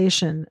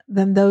isolation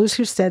than those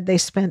who said they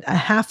spent a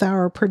half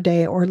hour per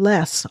day or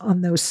less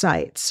on those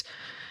sites.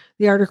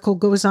 The article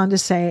goes on to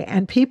say,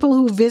 and people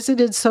who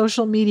visited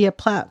social media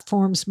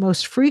platforms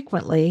most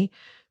frequently,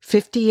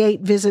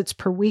 58 visits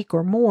per week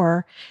or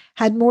more,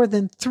 had more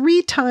than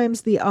 3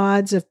 times the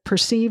odds of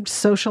perceived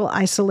social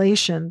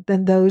isolation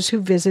than those who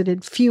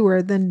visited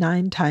fewer than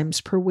 9 times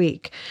per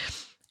week.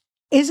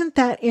 Isn't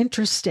that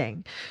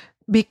interesting?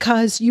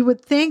 Because you would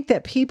think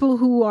that people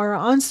who are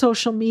on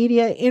social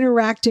media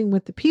interacting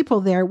with the people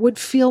there would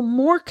feel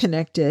more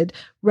connected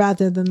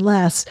rather than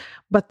less.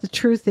 But the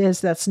truth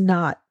is that's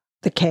not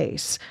the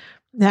case.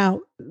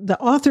 Now, the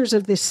authors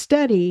of this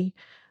study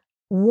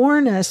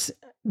warn us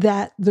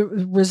that the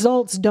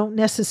results don't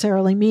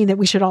necessarily mean that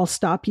we should all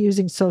stop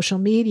using social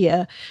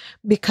media,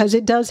 because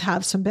it does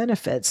have some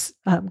benefits,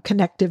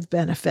 connective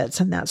benefits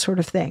and that sort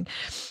of thing.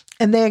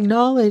 And they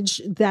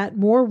acknowledge that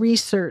more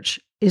research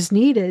is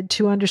needed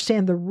to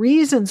understand the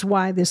reasons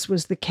why this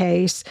was the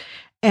case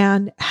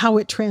and how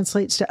it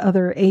translates to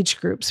other age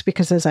groups.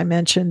 Because as I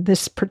mentioned,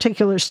 this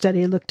particular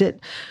study looked at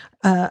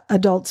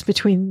adults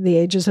between the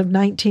ages of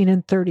 19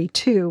 and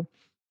 32.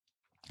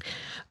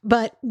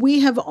 But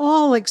we have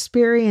all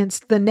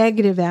experienced the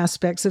negative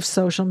aspects of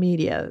social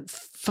media,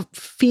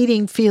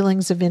 feeding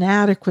feelings of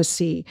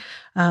inadequacy,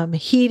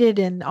 heated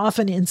and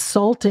often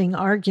insulting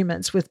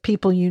arguments with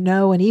people you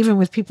know and even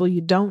with people you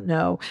don't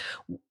know.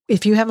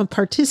 If you haven't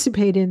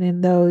participated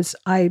in those,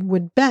 I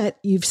would bet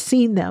you've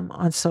seen them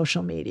on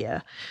social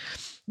media.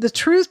 The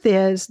truth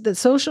is that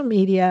social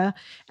media,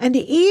 and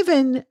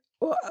even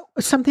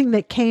something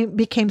that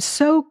became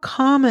so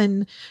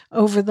common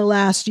over the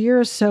last year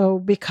or so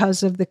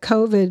because of the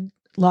COVID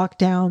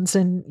lockdowns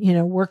and,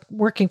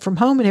 working from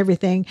home and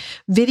everything,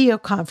 video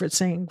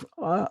conferencing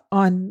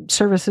on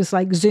services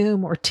like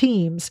Zoom or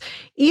Teams,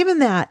 even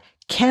that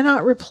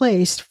cannot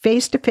replace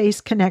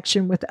face-to-face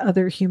connection with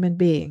other human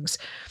beings.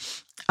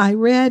 I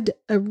read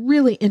a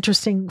really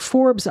interesting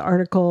Forbes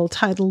article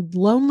titled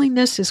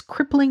 "Loneliness is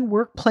Crippling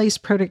Workplace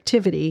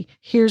Productivity.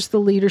 Here's the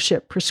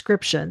Leadership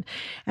Prescription."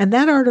 And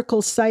that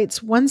article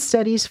cites one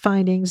study's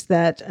findings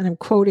that, and I'm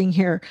quoting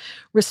here,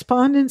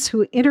 respondents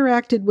who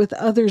interacted with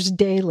others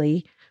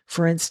daily,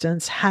 for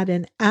instance, had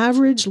an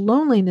average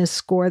loneliness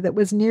score that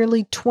was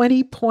nearly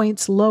 20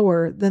 points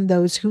lower than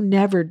those who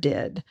never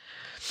did.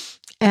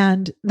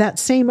 And that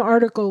same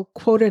article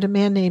quoted a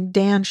man named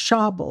Dan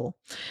Schawbel,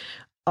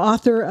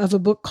 author of a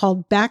book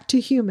called Back to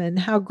Human: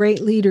 How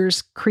Great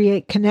Leaders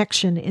Create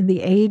Connection in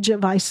the Age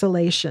of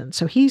Isolation.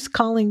 So he's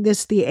calling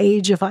this the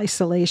age of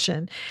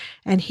isolation.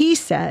 And he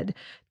said,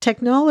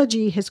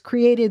 technology has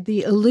created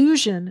the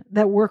illusion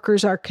that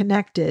workers are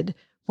connected,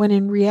 when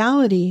in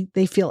reality,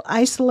 they feel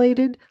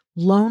isolated,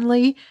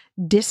 lonely,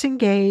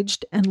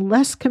 disengaged, and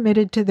less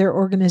committed to their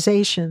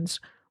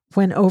organizations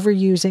when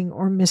overusing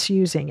or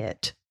misusing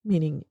it,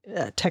 meaning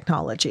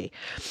technology.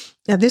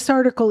 Now, this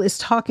article is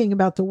talking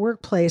about the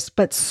workplace,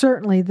 but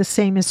certainly the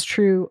same is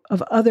true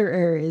of other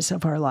areas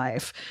of our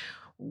life.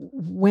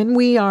 When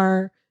we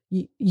are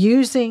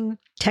using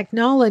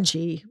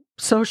technology,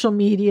 social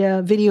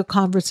media, video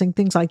conferencing,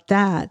 things like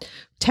that,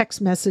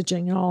 text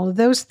messaging and all of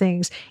those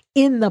things,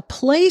 in the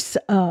place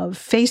of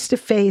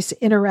face-to-face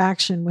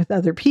interaction with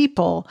other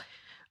people,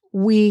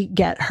 we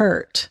get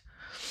hurt.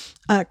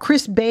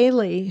 Chris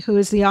Bailey, who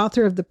is the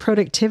author of the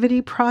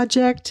Productivity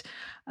Project,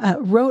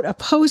 wrote a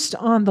post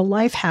on the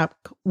Lifehack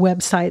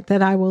website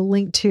that I will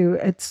link to.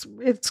 It's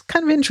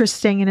kind of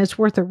interesting and it's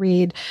worth a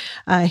read.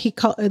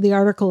 The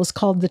article is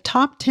called "The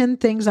Top 10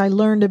 Things I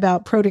Learned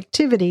About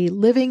Productivity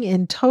Living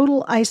in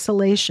Total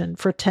Isolation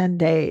for 10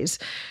 Days."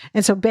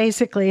 And so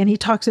basically, and he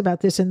talks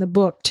about this in the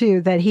book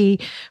too, that he,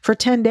 for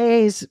 10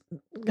 days,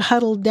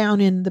 huddled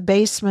down in the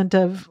basement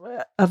of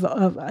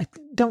I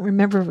don't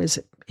remember if it was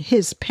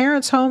his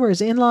parents' home or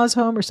his in-laws'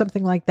 home or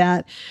something like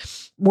that,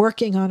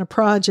 working on a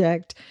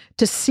project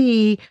to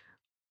see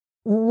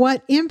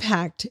what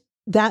impact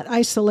that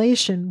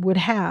isolation would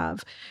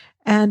have.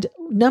 And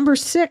number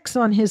 6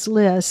 on his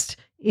list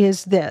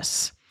is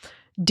this: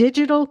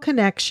 digital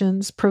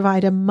connections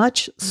provide a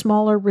much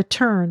smaller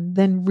return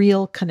than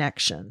real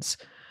connections.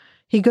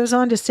 He goes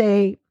on to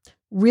say,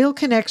 real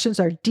connections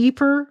are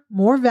deeper,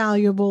 more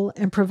valuable,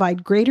 and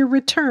provide greater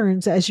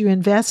returns as you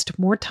invest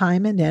more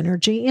time and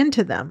energy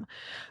into them.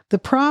 The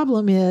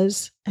problem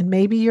is, and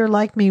maybe you're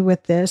like me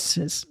with this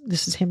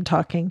is him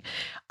talking,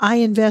 I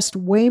invest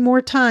way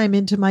more time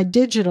into my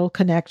digital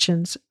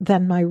connections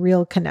than my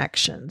real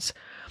connections.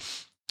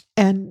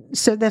 And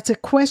so that's a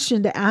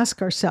question to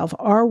ask ourselves.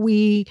 Are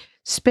we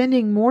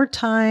spending more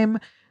time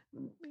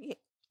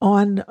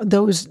on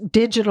those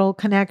digital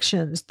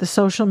connections, the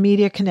social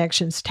media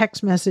connections,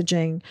 text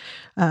messaging,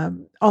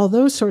 all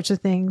those sorts of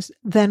things,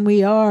 than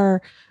we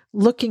are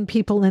looking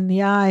people in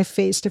the eye,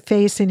 face to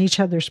face in each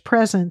other's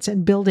presence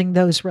and building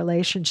those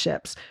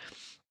relationships?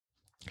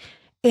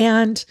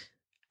 And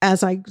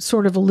as I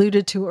sort of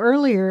alluded to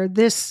earlier,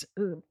 this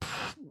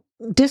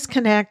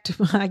disconnect,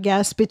 I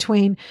guess,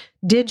 between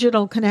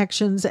digital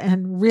connections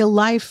and real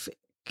life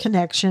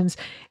connections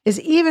is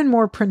even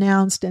more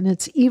pronounced, and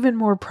it's even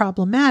more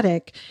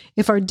problematic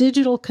if our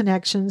digital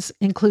connections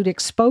include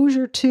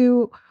exposure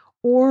to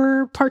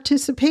or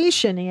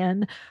participation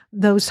in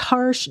those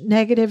harsh,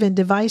 negative, and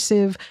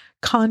divisive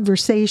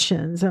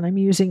conversations. And I'm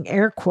using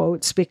air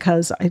quotes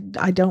because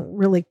I don't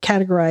really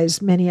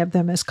categorize many of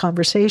them as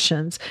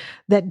conversations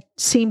that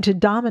seem to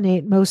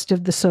dominate most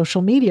of the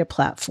social media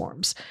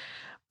platforms.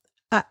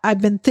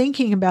 I've been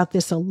thinking about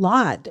this a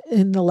lot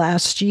in the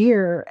last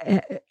year.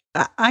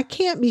 I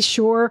can't be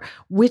sure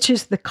which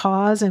is the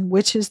cause and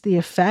which is the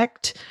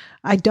effect.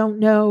 I don't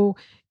know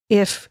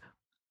if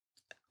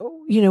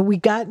we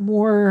got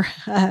more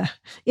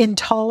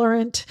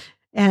intolerant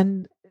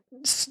and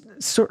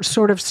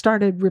sort of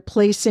started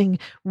replacing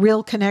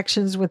real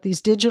connections with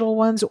these digital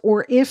ones,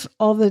 or if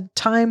all the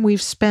time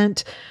we've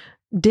spent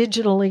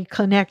digitally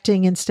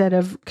connecting instead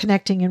of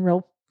connecting in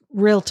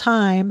real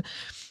time,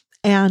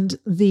 and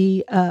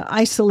the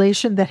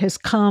isolation that has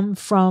come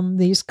from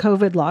these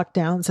COVID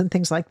lockdowns and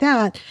things like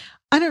that.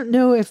 I don't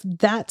know if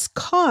that's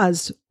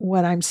caused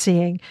what I'm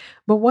seeing,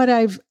 but what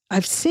I've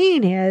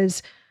seen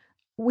is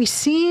we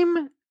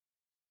seem,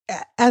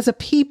 as a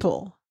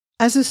people,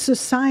 as a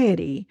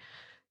society,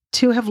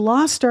 to have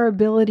lost our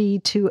ability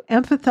to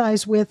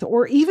empathize with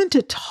or even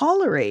to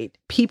tolerate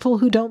people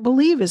who don't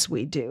believe as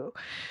we do.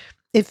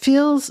 It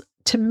feels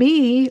to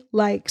me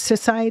like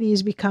society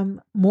has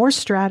become more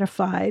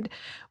stratified,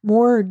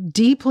 more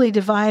deeply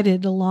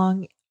divided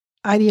along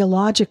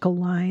ideological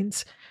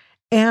lines,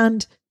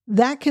 and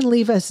that can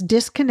leave us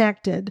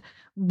disconnected,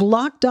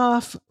 blocked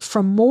off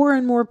from more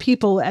and more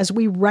people as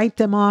we write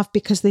them off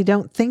because they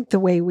don't think the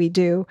way we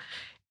do.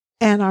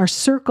 And our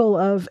circle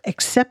of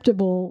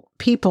acceptable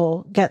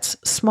people gets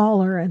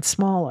smaller and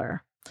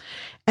smaller.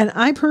 And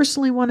I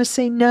personally want to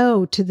say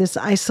no to this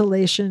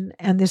isolation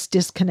and this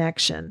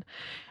disconnection.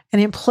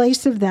 And in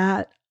place of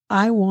that,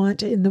 I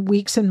want in the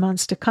weeks and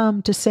months to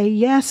come to say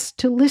yes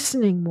to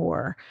listening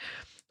more,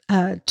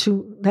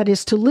 to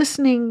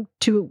listening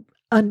to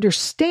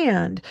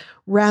understand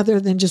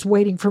rather than just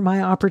waiting for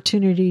my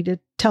opportunity to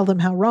tell them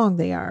how wrong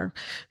they are.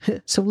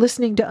 So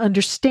listening to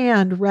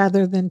understand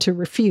rather than to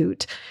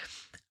refute.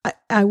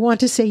 I want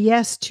to say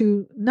yes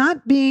to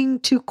not being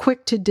too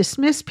quick to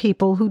dismiss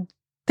people who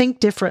think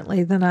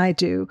differently than I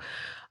do.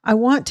 I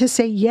want to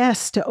say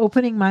yes to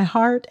opening my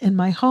heart and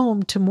my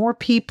home to more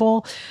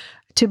people,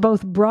 to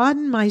both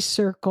broaden my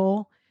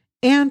circle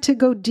and to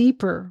go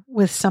deeper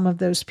with some of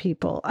those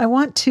people. I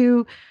want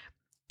to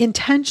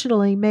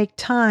intentionally make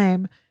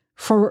time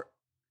for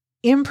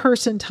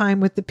in-person time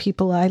with the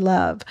people I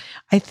love.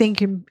 I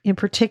think in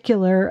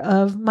particular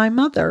of my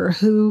mother,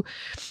 who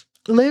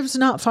lives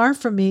not far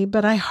from me,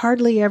 but I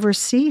hardly ever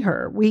see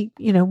her. We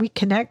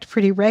connect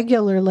pretty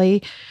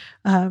regularly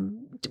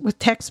with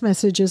text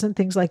messages and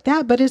things like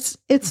that, but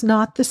it's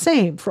not the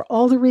same for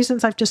all the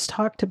reasons I've just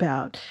talked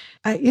about.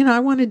 I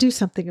want to do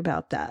something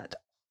about that.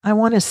 I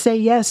want to say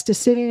yes to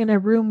sitting in a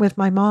room with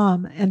my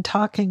mom and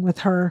talking with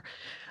her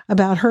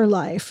about her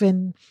life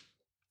and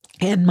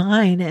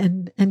mine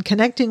and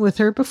connecting with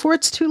her before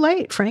it's too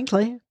late,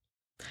 frankly.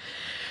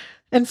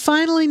 And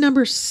finally,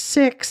 number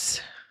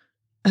 6,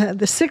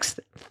 the 6th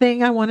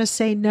thing I want to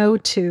say no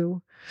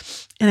to,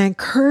 and I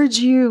encourage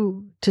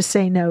you to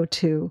say no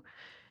to,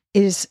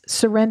 is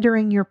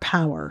surrendering your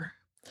power.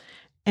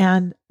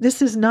 And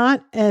this is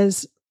not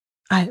as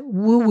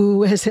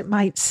woo-woo as it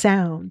might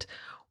sound.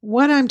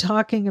 What I'm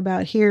talking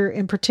about here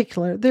in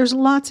particular, there's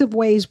lots of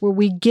ways where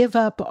we give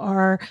up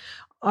our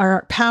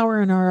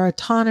power and our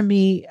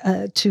autonomy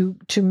to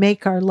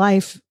make our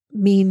life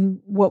mean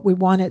what we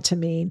want it to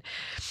mean.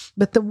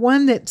 But the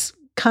one that's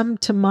come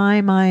to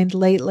my mind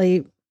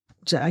lately,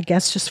 I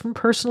guess just from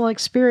personal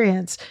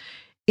experience,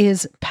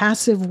 is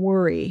passive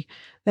worry.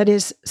 That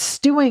is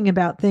stewing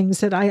about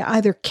things that I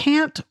either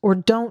can't or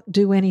don't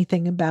do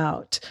anything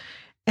about.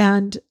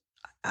 And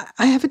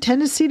I have a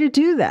tendency to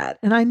do that.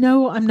 And I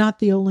know I'm not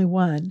the only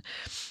one.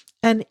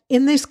 And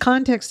in this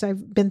context,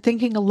 I've been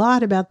thinking a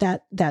lot about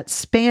that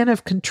span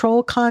of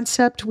control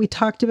concept we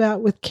talked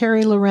about with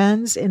Carrie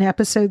Lorenz in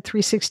episode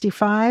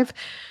 365.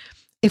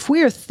 If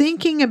we are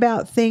thinking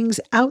about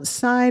things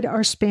outside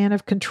our span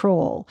of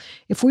control,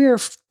 if we are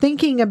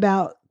thinking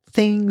about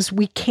things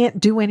we can't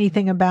do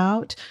anything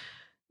about,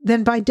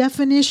 then by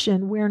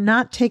definition, we're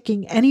not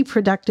taking any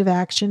productive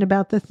action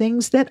about the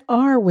things that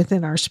are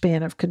within our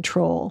span of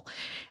control.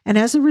 And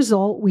as a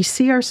result, we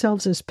see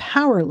ourselves as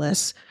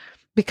powerless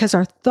because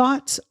our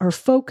thoughts are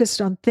focused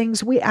on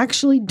things we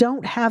actually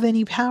don't have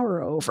any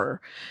power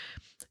over.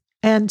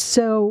 And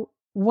so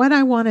what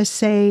I want to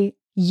say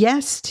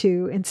yes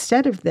to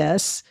instead of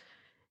this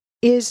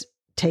is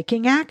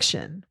taking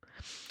action.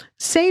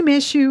 Same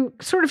issue,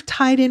 sort of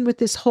tied in with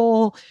this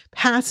whole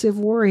passive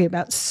worry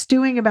about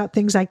stewing about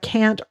things I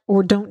can't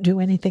or don't do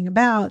anything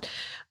about,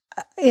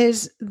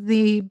 is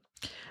the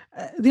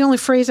only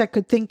phrase I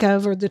could think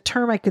of, or the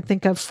term I could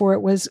think of for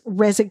it, was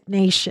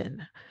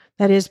resignation.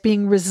 That is,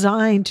 being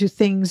resigned to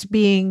things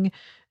being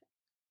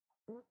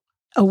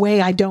a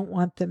way I don't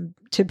want them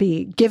to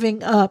be,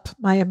 giving up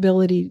my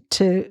ability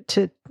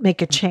to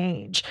make a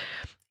change.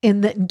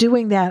 In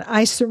doing that,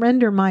 I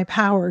surrender my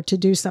power to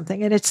do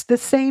something. And it's the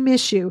same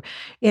issue.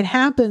 It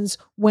happens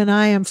when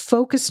I am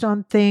focused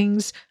on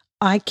things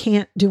I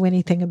can't do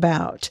anything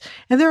about.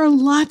 And there are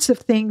lots of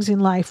things in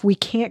life we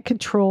can't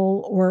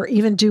control or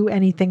even do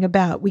anything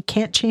about. We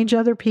can't change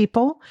other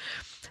people.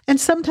 And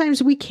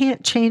sometimes we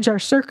can't change our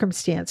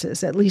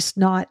circumstances, at least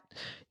not,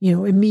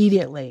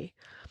 immediately.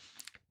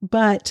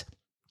 But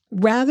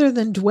rather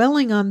than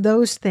dwelling on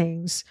those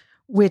things,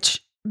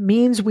 which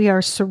means we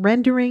are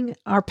surrendering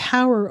our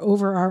power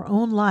over our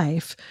own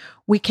life,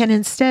 we can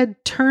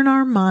instead turn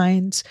our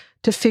minds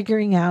to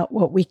figuring out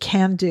what we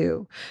can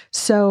do.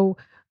 So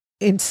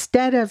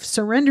instead of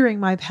surrendering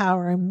my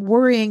power and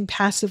worrying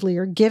passively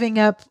or giving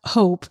up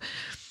hope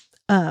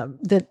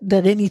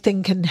that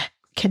anything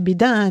can be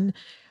done,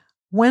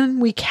 when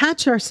we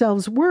catch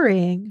ourselves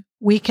worrying,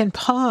 we can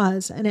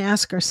pause and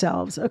ask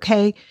ourselves,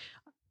 okay,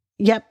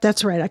 yep,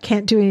 that's right, I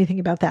can't do anything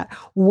about that.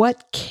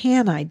 What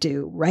can I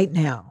do right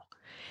now?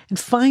 And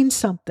find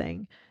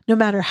something, no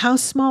matter how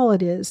small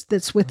it is,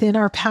 that's within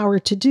our power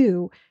to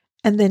do,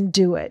 and then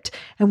do it.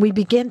 And we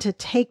begin to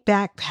take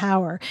back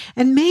power.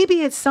 And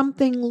maybe it's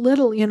something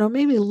little,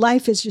 maybe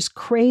life is just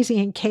crazy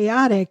and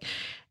chaotic.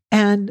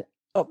 And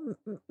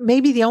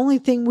maybe the only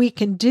thing we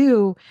can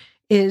do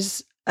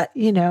is,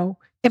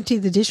 empty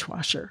the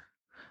dishwasher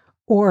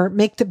or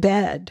make the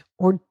bed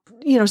or,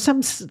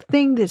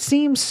 something that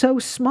seems so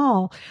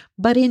small.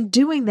 But in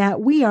doing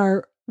that, we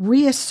are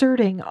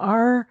reasserting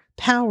our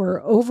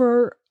power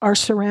over our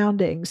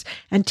surroundings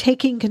and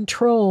taking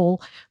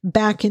control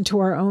back into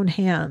our own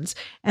hands.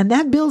 And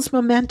that builds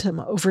momentum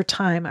over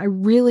time. I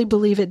really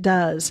believe it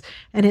does.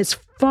 And it's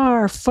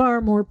far,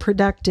 far more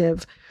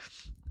productive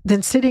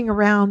than sitting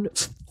around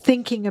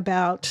thinking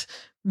about,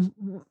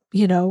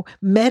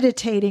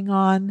 meditating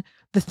on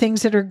the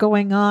things that are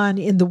going on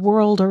in the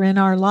world or in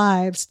our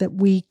lives that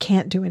we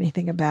can't do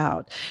anything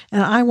about.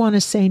 And I want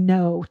to say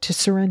no to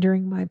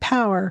surrendering my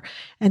power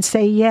and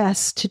say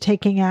yes to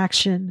taking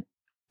action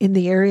in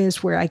the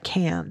areas where I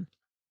can.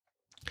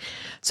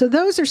 So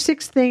those are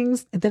 6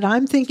 things that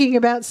I'm thinking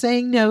about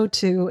saying no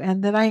to,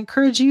 and that I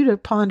encourage you to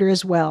ponder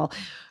as well.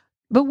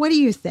 But what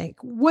do you think?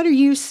 What are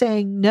you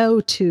saying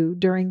no to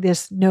during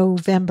this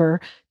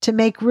November to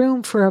make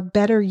room for a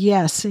better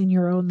yes in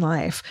your own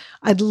life?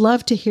 I'd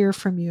love to hear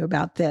from you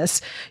about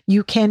this.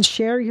 You can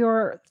share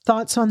your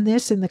thoughts on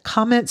this in the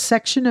comments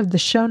section of the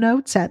show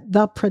notes at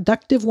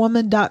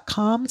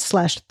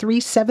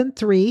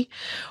theproductivewoman.com/373,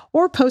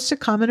 or post a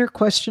comment or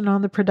question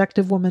on the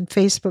Productive Woman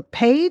Facebook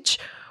page.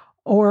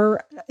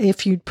 Or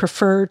if you'd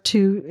prefer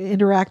to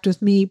interact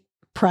with me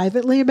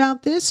privately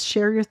about this,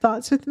 share your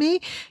thoughts with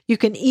me, you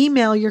can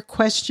email your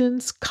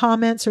questions,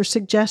 comments, or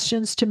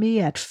suggestions to me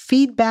at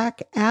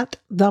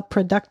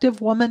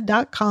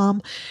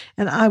feedback@theproductivewoman.com,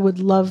 and I would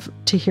love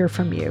to hear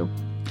from you.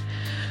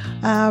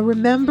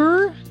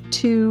 Remember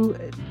to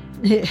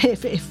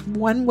If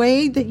one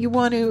way that you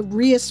want to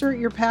reassert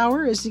your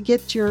power is to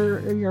get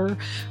your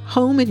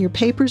home and your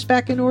papers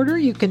back in order,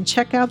 you can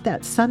check out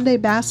that Sunday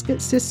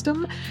Basket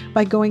system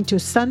by going to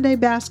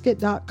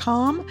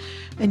sundaybasket.com.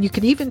 And you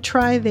can even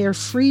try their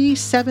free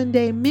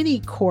 7-day mini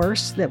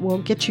course that will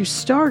get you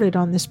started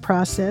on this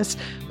process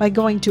by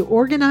going to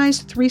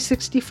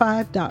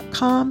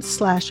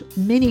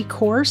organize365.com/mini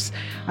course.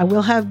 I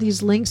will have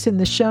these links in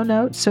the show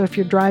notes. So if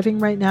you're driving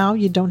right now,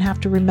 you don't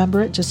have to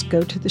remember it. Just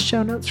go to the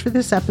show notes for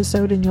this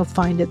episode and you'll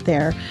find it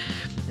there.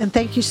 And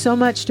thank you so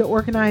much to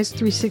Organize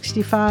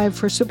 365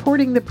 for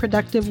supporting the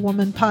Productive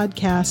Woman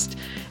podcast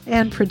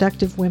and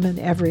productive women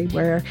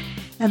everywhere.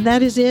 And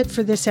that is it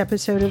for this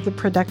episode of The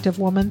Productive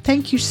Woman.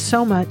 Thank you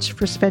so much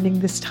for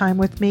spending this time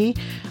with me.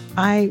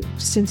 I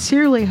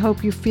sincerely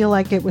hope you feel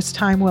like it was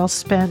time well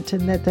spent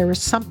and that there is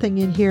something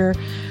in here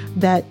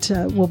that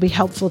will be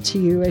helpful to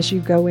you as you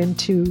go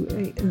into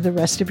the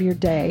rest of your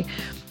day.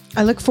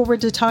 I look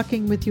forward to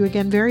talking with you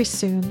again very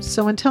soon.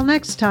 So until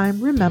next time,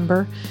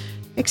 remember,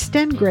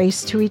 extend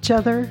grace to each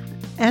other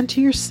and to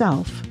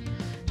yourself,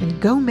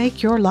 and go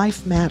make your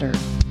life matter.